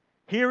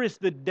 Here is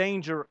the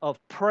danger of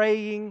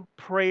praying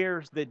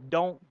prayers that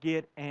don't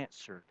get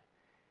answered.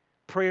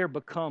 Prayer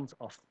becomes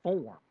a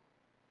form.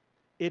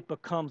 It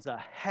becomes a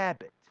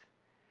habit.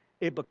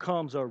 It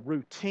becomes a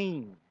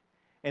routine.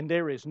 And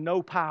there is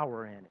no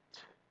power in it.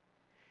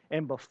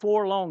 And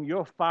before long,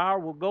 your fire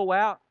will go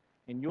out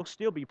and you'll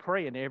still be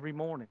praying every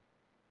morning.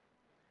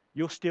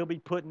 You'll still be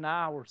putting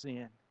hours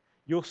in.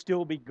 You'll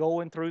still be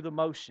going through the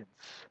motions.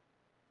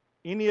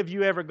 Any of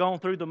you ever gone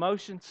through the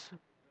motions?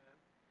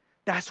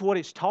 That's what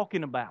it's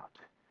talking about.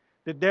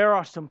 That there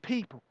are some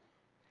people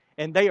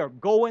and they are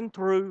going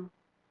through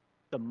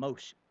the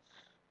motions.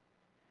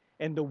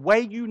 And the way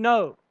you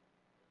know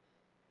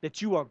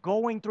that you are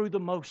going through the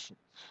motions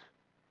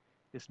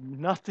is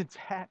nothing's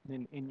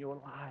happening in your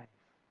life.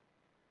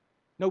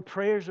 No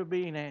prayers are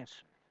being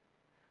answered.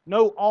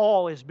 No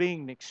awe is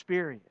being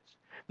experienced.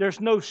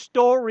 There's no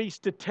stories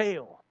to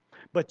tell,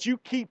 but you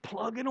keep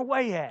plugging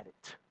away at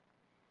it.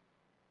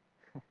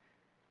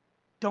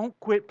 Don't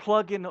quit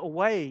plugging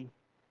away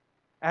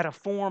at a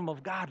form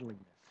of godliness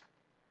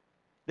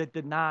that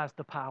denies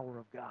the power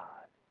of God.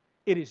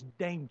 It is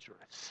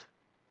dangerous.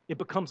 It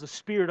becomes a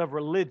spirit of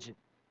religion.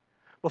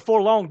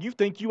 Before long, you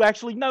think you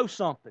actually know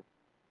something.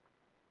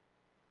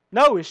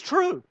 No, it's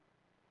true.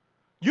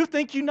 You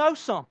think you know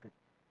something.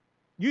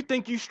 You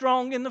think you're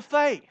strong in the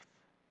faith.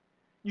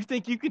 You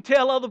think you can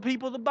tell other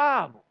people the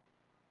Bible.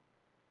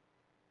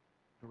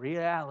 The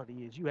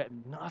reality is you have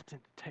nothing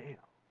to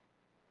tell.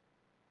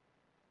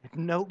 If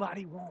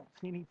nobody wants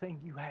anything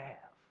you have.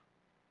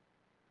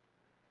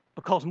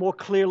 Because more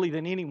clearly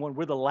than anyone,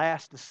 we're the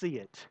last to see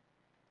it.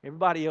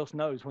 Everybody else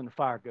knows when the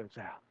fire goes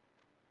out.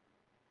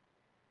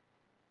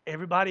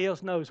 Everybody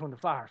else knows when the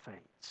fire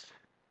fades.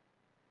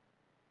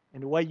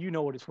 And the way you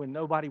know it is when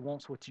nobody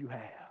wants what you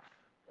have.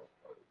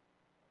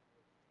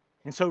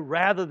 And so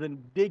rather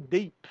than dig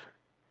deep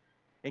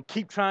and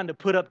keep trying to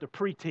put up the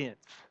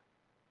pretense,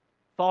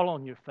 fall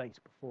on your face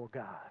before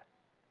God.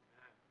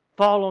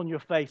 Fall on your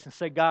face and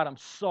say, God, I'm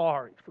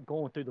sorry for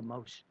going through the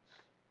motions.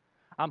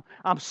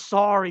 I'm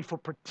sorry for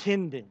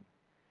pretending.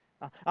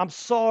 I'm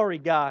sorry,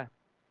 God.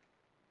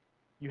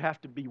 You have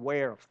to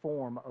beware of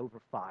form over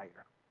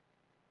fire.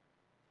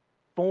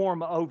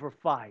 Form over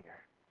fire.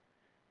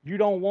 You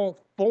don't want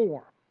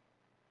form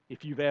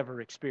if you've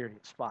ever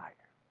experienced fire.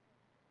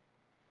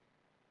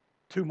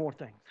 Two more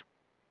things.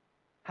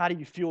 How do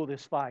you fuel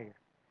this fire?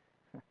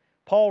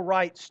 Paul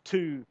writes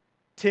to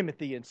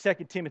Timothy in 2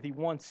 Timothy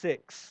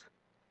 1:6,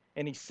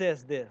 and he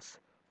says this,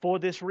 for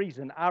this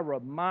reason I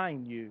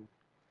remind you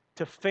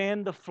to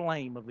fan the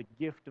flame of the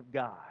gift of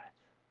God,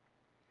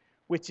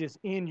 which is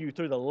in you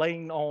through the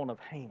laying on of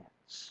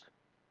hands.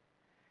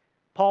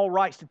 Paul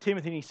writes to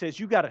Timothy and he says,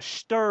 you got to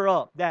stir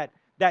up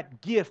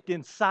that gift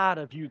inside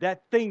of you,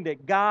 that thing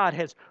that God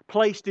has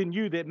placed in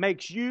you that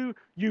makes you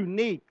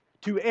unique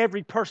to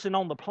every person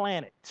on the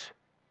planet.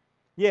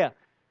 Yeah,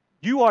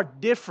 you are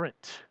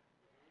different.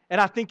 And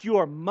I think you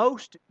are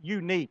most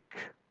unique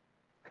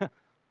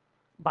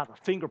by the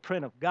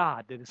fingerprint of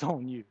God that is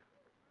on you.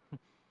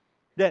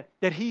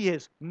 That He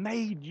has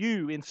made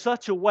you in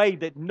such a way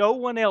that no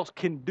one else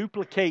can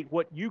duplicate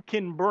what you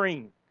can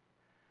bring.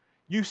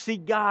 You see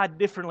God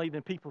differently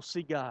than people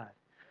see God.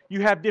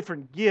 You have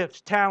different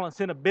gifts, talents,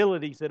 and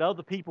abilities that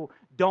other people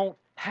don't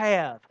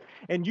have.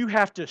 And you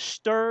have to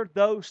stir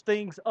those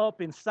things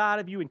up inside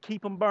of you and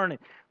keep them burning.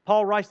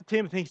 Paul writes to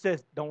Timothy, he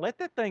says, don't let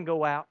that thing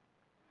go out.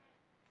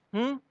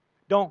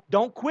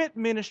 Don't quit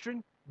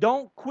ministering.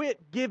 Don't quit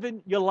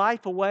giving your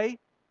life away.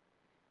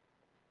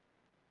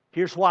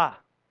 Here's why.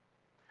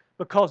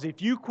 Because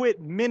if you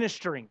quit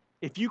ministering,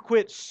 if you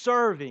quit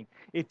serving,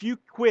 if you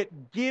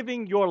quit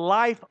giving your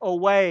life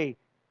away,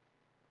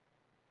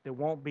 there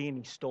won't be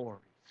any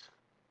stories.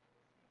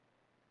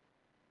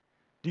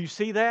 Do you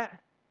see that?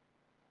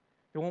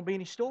 There won't be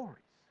any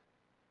stories.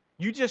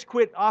 You just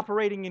quit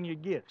operating in your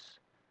gifts.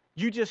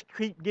 You just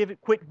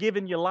quit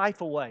giving your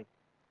life away.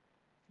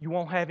 You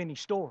won't have any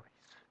stories.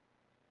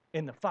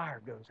 And the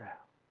fire goes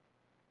out.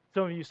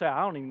 Some of you say,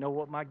 I don't even know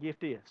what my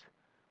gift is.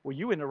 Well,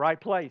 you're in the right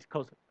place,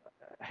 because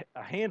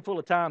a handful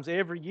of times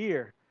every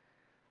year,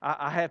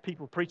 I have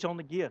people preach on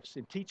the gifts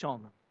and teach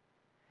on them.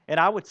 And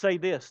I would say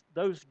this,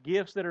 those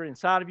gifts that are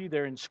inside of you,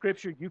 they're in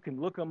Scripture. You can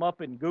look them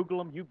up and Google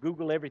them. You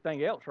Google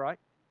everything else, right?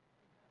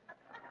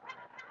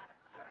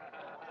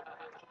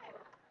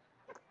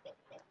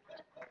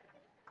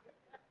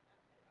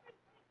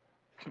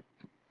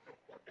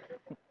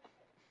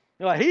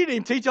 You're like, he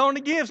didn't teach on the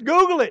gifts.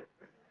 Google it.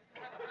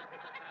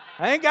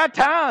 I ain't got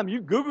time. You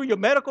Google your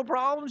medical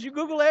problems. You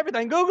Google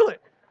everything. Google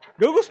it.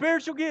 Google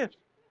spiritual gifts.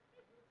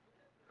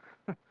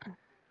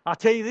 I'll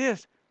tell you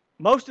this.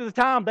 Most of the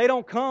time, they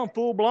don't come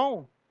full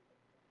blown.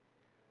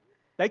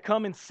 They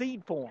come in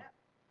seed form.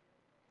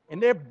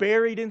 And they're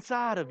buried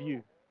inside of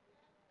you.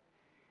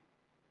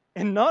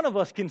 And none of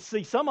us can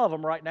see some of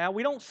them right now.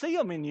 We don't see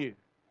them in you.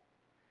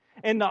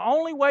 And the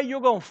only way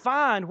you're going to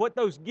find what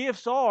those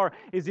gifts are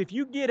is if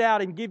you get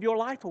out and give your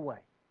life away.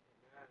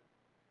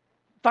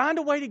 Find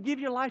a way to give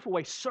your life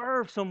away.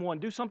 Serve someone.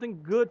 Do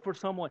something good for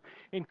someone.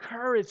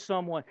 Encourage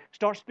someone.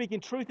 Start speaking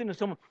truth into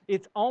someone.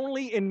 It's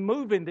only in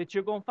moving that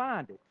you're going to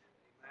find it.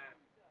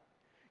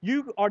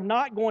 You are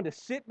not going to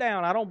sit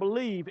down, I don't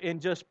believe,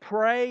 and just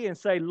pray and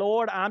say,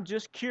 Lord, I'm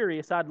just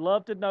curious. I'd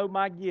love to know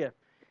my gift.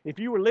 If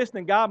you were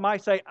listening, God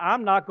might say,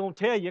 I'm not going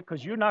to tell you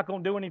because you're not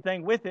going to do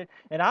anything with it,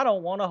 and I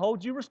don't want to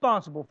hold you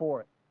responsible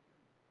for it.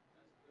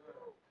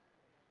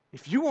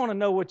 If you want to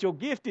know what your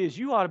gift is,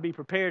 you ought to be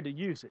prepared to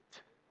use it.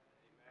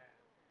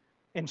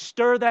 And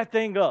stir that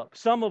thing up.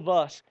 Some of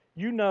us,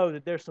 you know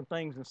that there's some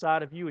things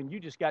inside of you and you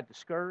just got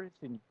discouraged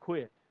and you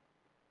quit.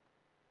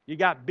 You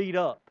got beat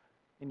up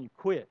and you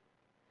quit.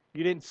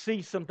 You didn't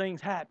see some things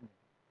happening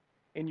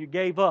and you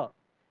gave up.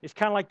 It's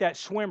kind of like that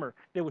swimmer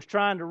that was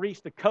trying to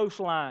reach the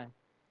coastline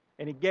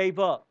and he gave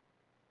up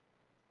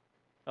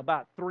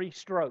about 3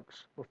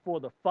 strokes before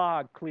the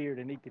fog cleared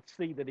and he could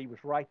see that he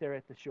was right there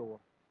at the shore.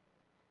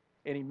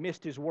 And he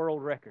missed his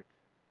world record.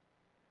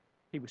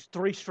 He was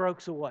 3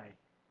 strokes away.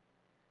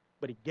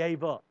 But he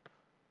gave up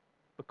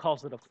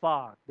because of the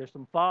fog. There's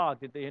some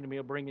fog that the enemy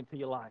will bring into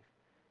your life,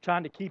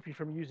 trying to keep you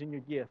from using your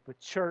gift. But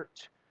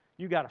church,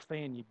 you got to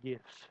fan your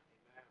gifts.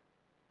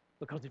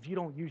 Because if you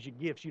don't use your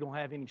gifts, you don't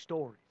have any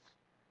stories.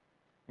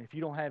 And if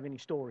you don't have any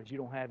stories, you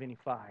don't have any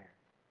fire.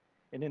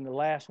 And then the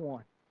last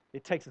one,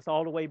 it takes us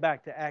all the way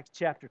back to Acts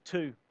chapter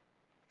 2,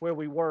 where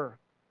we were.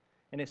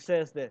 And it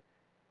says that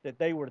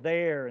they were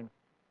there and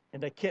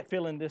they kept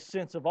feeling this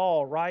sense of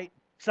awe, right?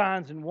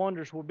 Signs and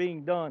wonders were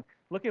being done.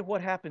 Look at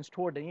what happens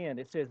toward the end.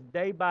 It says,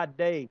 day by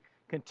day,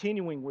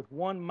 continuing with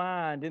one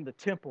mind in the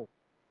temple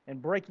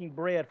and breaking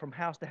bread from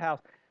house to house,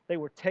 they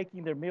were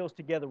taking their meals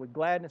together with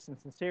gladness and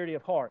sincerity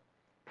of heart,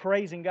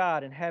 praising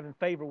God and having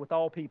favor with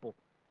all people.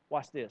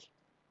 Watch this.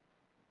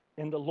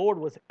 And the Lord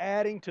was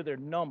adding to their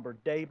number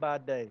day by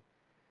day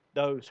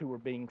those who were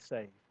being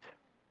saved.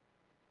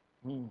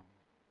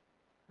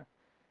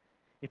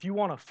 If you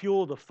want to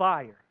fuel the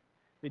fire,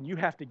 then you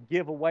have to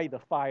give away the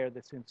fire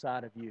that's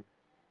inside of you.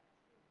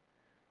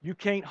 You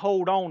can't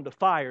hold on to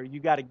fire. You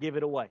got to give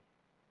it away.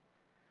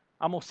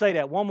 I'm going to say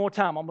that one more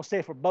time. I'm going to say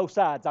it for both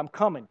sides. I'm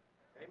coming.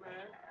 Amen.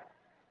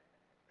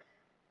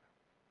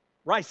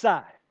 Right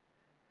side.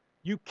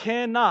 You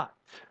cannot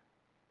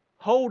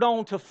hold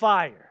on to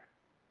fire.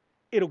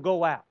 It'll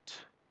go out.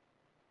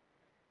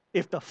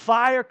 If the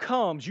fire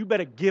comes, you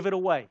better give it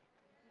away.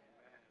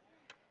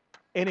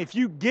 And if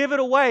you give it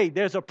away,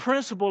 there's a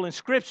principle in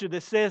Scripture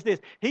that says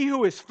this: he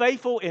who is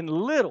faithful in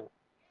little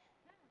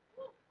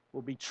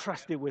will be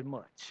trusted with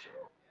much.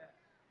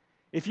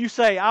 If you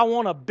say, I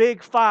want a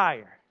big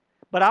fire,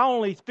 but I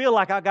only feel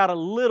like I got a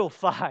little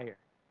fire,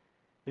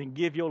 then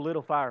give your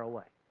little fire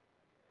away.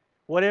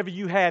 Whatever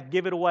you have,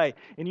 give it away.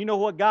 And you know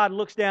what? God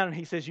looks down and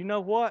He says, you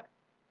know what?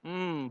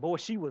 Boy,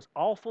 she was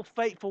awful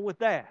faithful with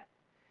that.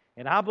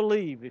 And I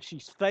believe if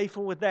she's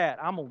faithful with that,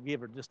 I'm going to give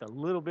her just a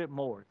little bit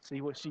more and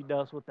see what she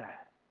does with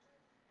that.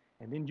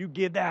 And then you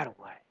give that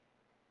away.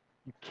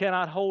 You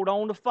cannot hold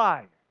on to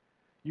fire.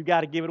 You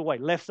got to give it away.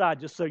 Left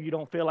side, just so you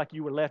don't feel like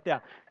you were left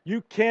out.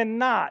 You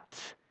cannot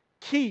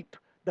keep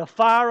the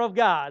fire of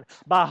God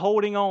by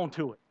holding on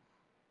to it.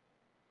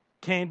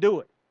 Can't do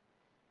it.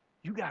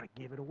 You got to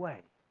give it away.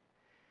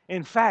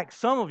 In fact,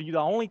 some of you, the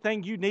only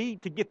thing you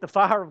need to get the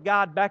fire of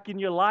God back in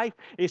your life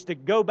is to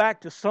go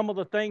back to some of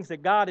the things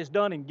that God has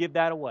done and give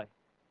that away.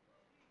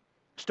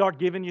 Start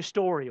giving your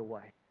story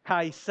away.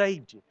 How He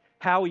saved you,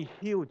 how He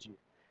healed you,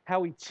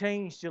 how He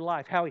changed your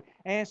life, how He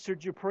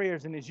answered your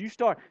prayers. And as you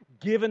start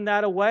giving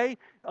that away,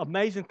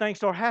 amazing things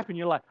start happening.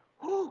 You're like,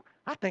 whoo,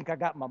 I think I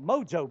got my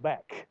mojo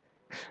back.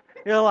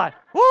 You're like,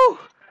 whoo,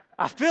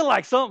 I feel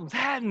like something's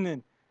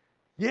happening.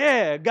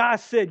 Yeah, God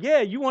said,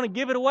 yeah, you want to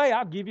give it away?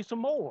 I'll give you some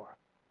more.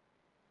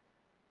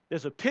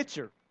 There's a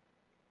picture.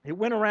 It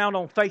went around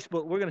on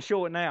Facebook. We're going to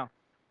show it now.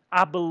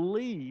 I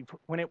believe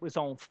when it was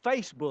on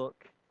Facebook,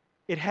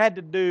 it had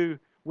to do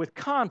with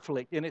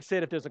conflict. And it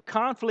said if there's a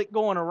conflict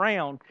going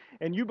around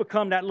and you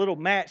become that little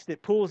match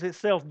that pulls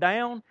itself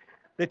down,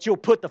 that you'll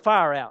put the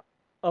fire out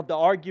of the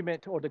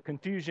argument or the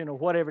confusion or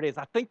whatever it is.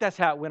 I think that's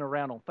how it went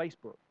around on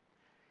Facebook.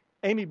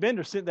 Amy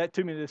Bender sent that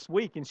to me this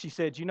week, and she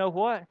said, you know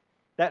what?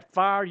 That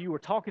fire you were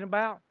talking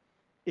about,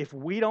 if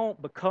we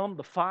don't become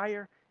the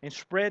fire and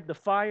spread the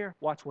fire,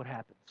 watch what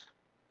happens.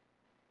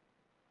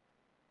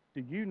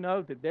 Do you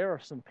know that there are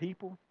some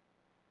people,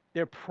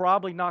 they're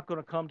probably not going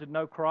to come to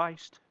know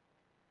Christ?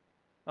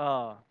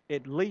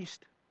 At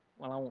least,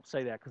 well, I won't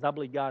say that because I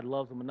believe God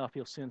loves them enough,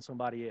 He'll send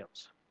somebody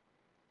else.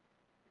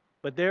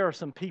 But there are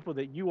some people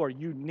that you are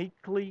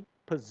uniquely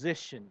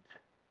positioned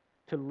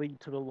to lead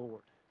to the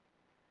Lord.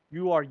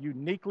 You are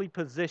uniquely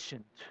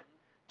positioned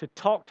to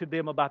talk to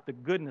them about the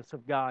goodness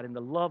of God and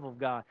the love of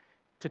God,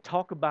 to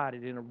talk about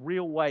it in a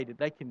real way that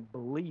they can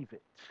believe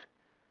it.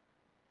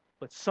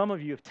 But some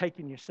of you have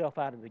taken yourself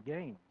out of the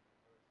game.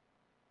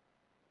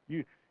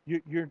 You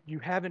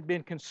haven't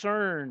been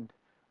concerned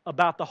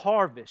about the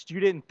harvest.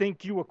 You didn't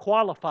think you were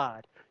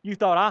qualified. You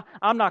thought,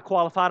 I'm not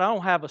qualified. I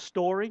don't have a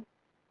story.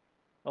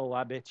 Oh,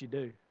 I bet you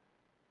do.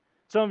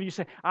 Some of you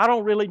say, I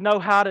don't really know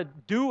how to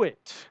do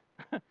it.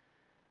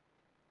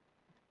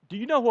 Do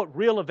you know what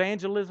real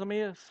evangelism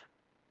is?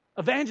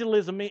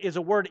 Evangelism is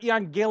a word,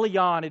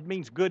 evangelion. It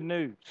means good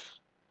news.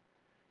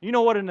 You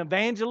know what an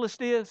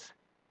evangelist is?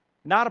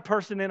 Not a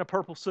person in a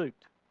purple suit.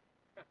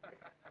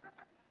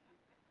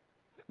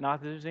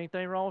 Not that there's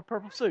anything wrong with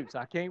purple suits.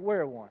 I can't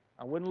wear one.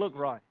 I wouldn't look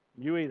right.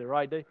 You either,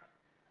 right, Dave?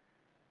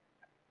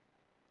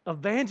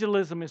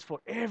 Evangelism is for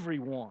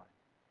everyone.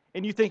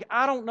 And you think,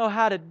 I don't know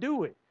how to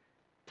do it.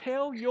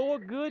 Tell your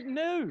good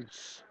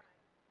news.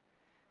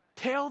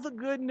 Tell the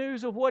good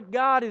news of what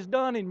God has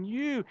done in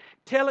you.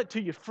 Tell it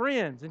to your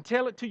friends, and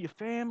tell it to your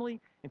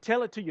family, and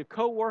tell it to your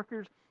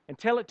coworkers, and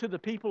tell it to the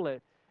people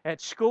at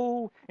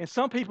school. And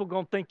some people are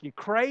going to think you're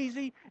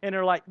crazy, and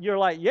you're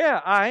like,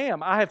 yeah, I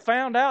am. I have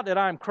found out that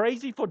I'm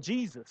crazy for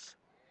Jesus.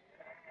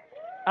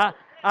 I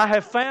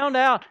have found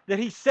out that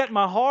He set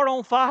my heart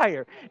on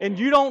fire, and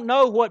you don't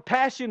know what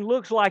passion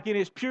looks like in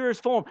its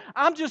purest form.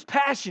 I'm just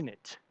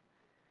passionate.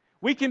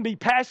 We can be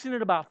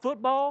passionate about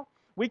football.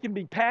 We can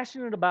be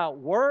passionate about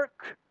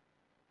work.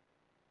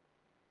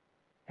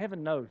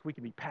 Heaven knows we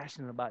can be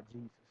passionate about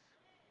Jesus.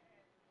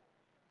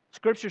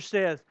 Scripture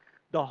says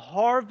the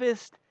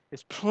harvest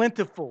is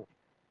plentiful.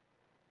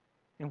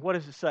 And what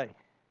does it say?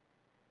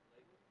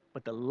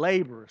 But the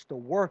laborers, the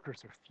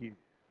workers are few.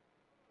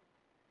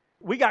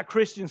 We got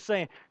Christians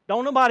saying,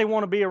 don't nobody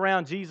want to be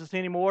around Jesus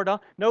anymore.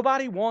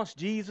 Nobody wants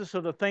Jesus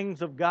or the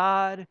things of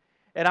God.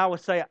 And I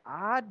would say,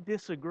 I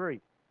disagree.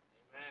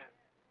 Amen.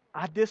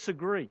 I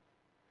disagree.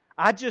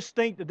 I just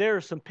think that there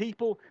are some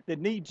people that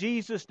need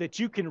Jesus that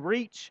you can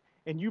reach,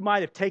 and you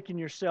might have taken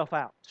yourself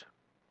out.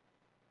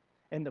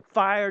 And the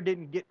fire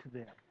didn't get to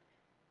them.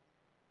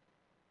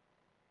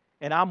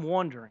 And I'm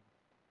wondering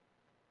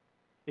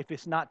if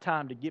it's not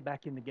time to get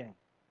back in the game.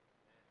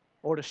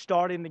 or to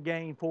start in the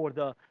game for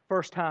the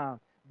first time.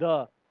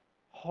 The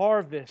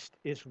harvest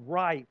is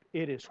ripe,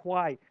 it is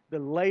white. The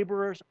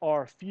laborers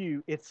are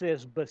few. It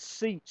says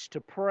beseech,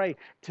 to pray,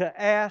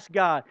 to ask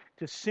God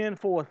to send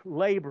forth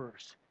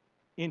laborers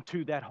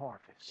into that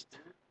harvest.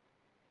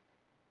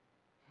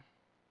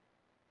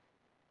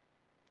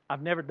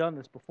 I've never done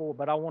this before,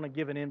 but I want to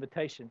give an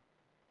invitation.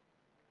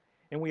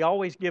 And we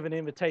always give an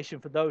invitation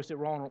for those that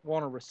want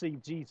to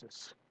receive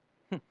Jesus.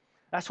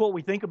 That's what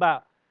we think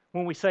about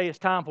when we say it's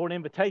time for an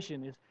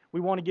invitation, is we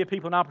want to give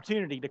people an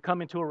opportunity to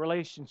come into a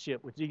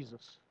relationship with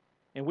Jesus.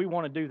 And we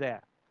want to do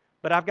that.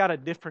 But I've got a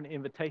different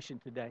invitation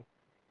today.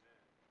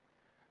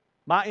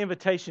 My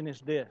invitation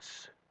is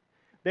this.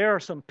 There are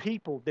some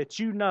people that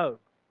you know,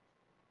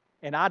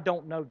 and I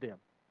don't know them.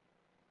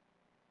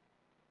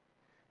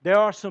 There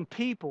are some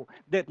people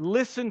that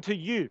listen to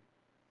you,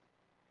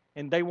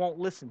 and they won't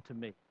listen to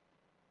me.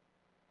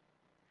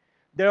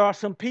 There are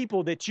some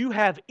people that you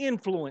have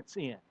influence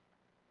in,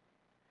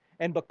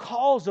 and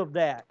because of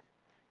that,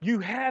 you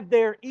have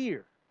their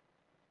ear.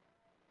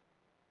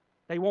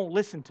 They won't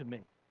listen to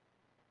me.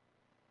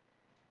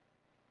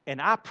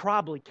 And I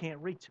probably can't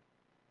reach them,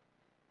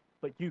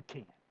 but you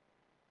can.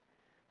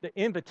 The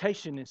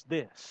invitation is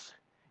this.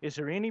 Is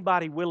there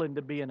anybody willing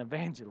to be an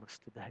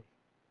evangelist today?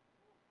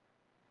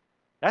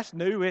 That's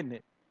new, isn't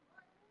it?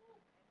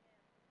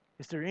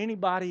 Is there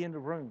anybody in the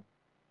room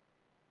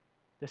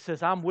that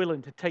says, I'm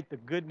willing to take the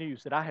good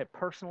news that I have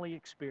personally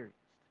experienced?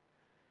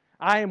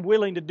 I am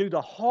willing to do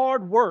the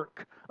hard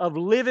work of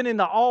living in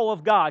the awe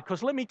of God.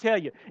 Because let me tell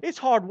you, it's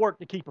hard work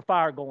to keep a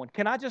fire going.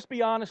 Can I just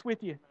be honest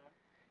with you?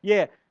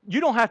 Yeah, you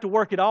don't have to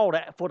work at all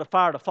for the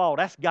fire to fall.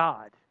 That's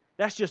God.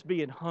 That's just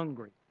being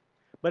hungry.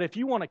 But if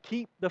you want to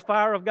keep the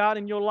fire of God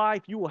in your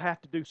life, you will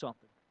have to do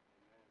something.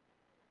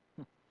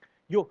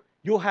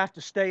 You'll have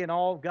to stay in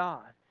awe of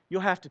God.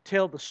 You'll have to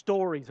tell the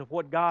stories of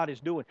what God is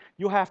doing.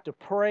 You'll have to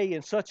pray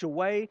in such a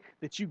way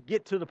that you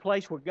get to the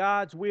place where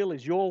God's will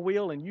is your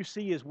will and you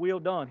see His will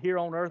done here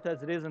on earth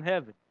as it is in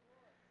heaven.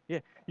 Yeah,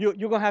 you're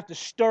going to have to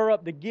stir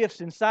up the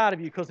gifts inside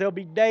of you, because there'll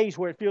be days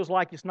where it feels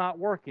like it's not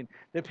working,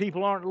 that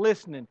people aren't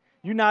listening.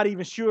 You're not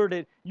even sure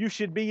that you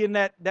should be in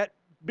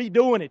be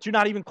doing it. You're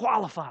not even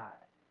qualified.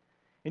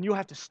 And you'll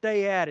have to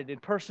stay at it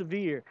and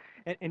persevere.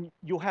 And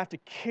you'll have to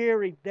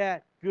carry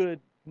that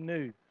good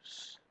news.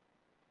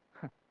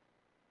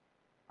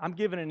 I'm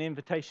giving an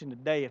invitation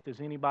today if there's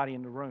anybody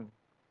in the room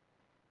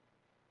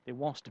that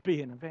wants to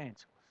be an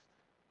evangelist,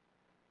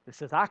 that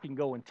says, I can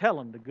go and tell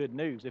them the good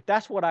news. If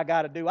that's what I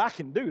got to do, I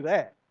can do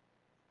that.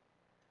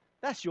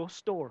 That's your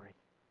story.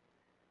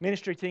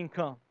 Ministry team,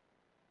 come.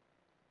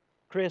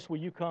 Chris, will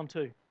you come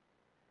too?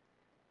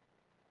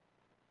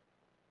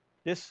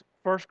 This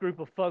first group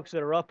of folks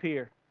that are up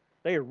here,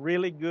 they are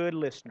really good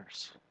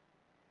listeners.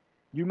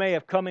 You may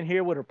have come in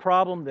here with a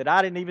problem that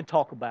I didn't even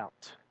talk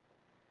about.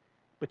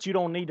 But you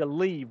don't need to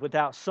leave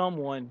without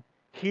someone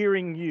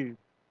hearing you,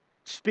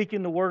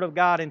 speaking the Word of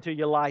God into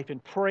your life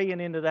and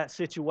praying into that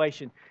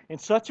situation in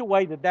such a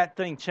way that that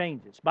thing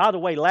changes. By the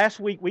way, last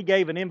week we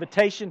gave an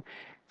invitation.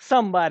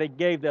 Somebody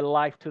gave their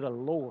life to the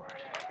Lord.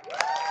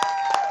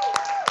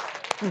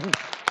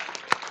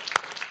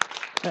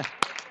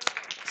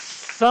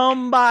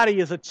 Somebody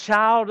is a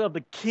child of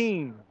the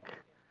King,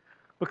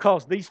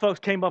 because these folks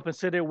came up and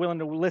said they're willing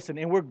to listen.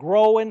 And we're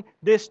growing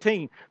this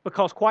team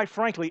because, quite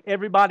frankly,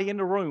 everybody in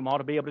the room ought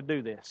to be able to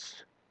do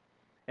this.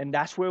 And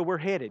that's where we're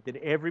headed, that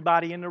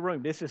everybody in the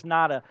room. This is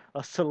not a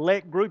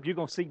select group. You're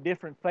going to see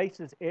different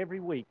faces every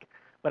week.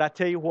 But I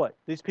tell you what,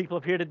 these people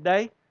up here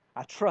today,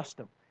 I trust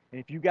them. And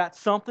if you got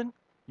something,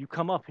 you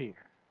come up here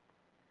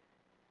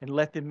and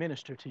let them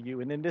minister to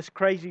you. And then this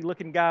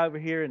crazy-looking guy over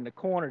here in the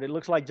corner that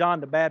looks like John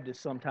the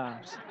Baptist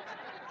sometimes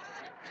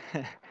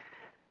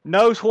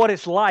knows what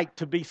it's like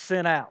to be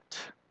sent out.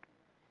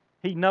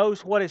 He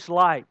knows what it's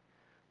like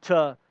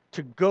to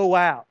go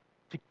out,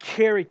 to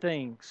carry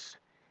things.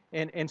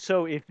 And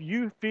so if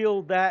you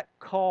feel that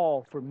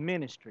call for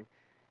ministry,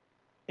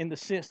 in the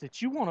sense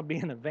that you want to be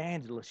an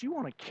evangelist, you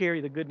want to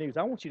carry the good news,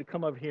 I want you to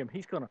come over here and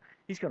he's going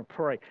to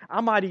pray. I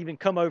might even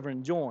come over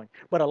and join.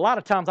 But a lot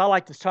of times I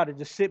like to try to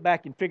just sit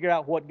back and figure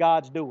out what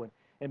God's doing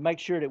and make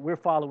sure that we're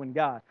following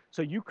God.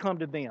 So you come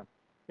to them.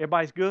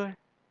 Everybody's good?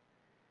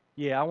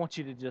 Yeah, I want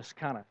you to just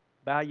kind of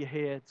bow your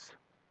heads.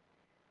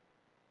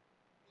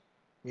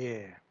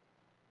 Yeah.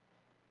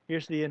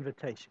 Here's the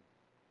invitation.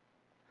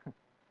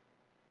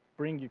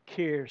 Bring your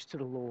cares to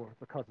the Lord,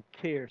 because He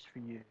cares for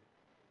you.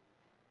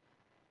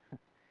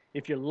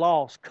 If you're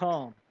lost,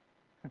 come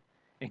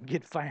and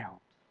get found.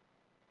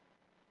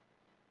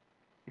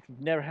 If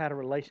you've never had a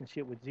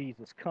relationship with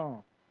Jesus,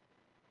 come.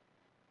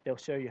 They'll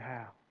show you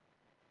how.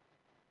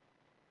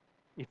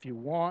 If you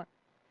want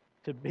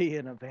to be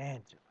an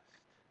evangelist,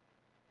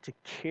 to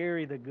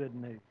carry the good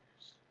news,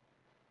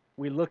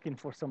 we're looking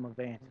for some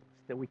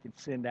evangelists that we can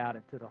send out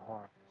into the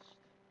harvest.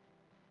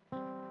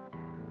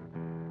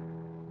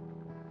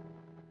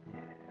 Yeah,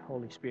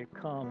 Holy Spirit,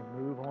 come and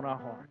move on our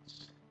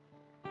hearts.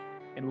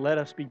 And let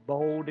us be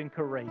bold and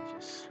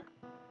courageous.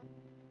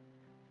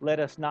 Let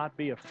us not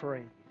be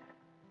afraid.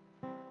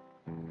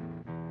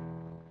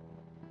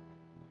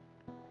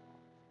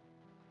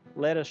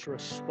 let us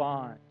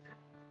respond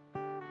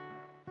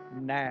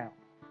now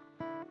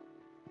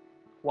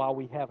while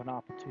we have an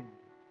opportunity,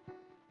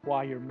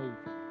 while you're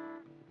moving.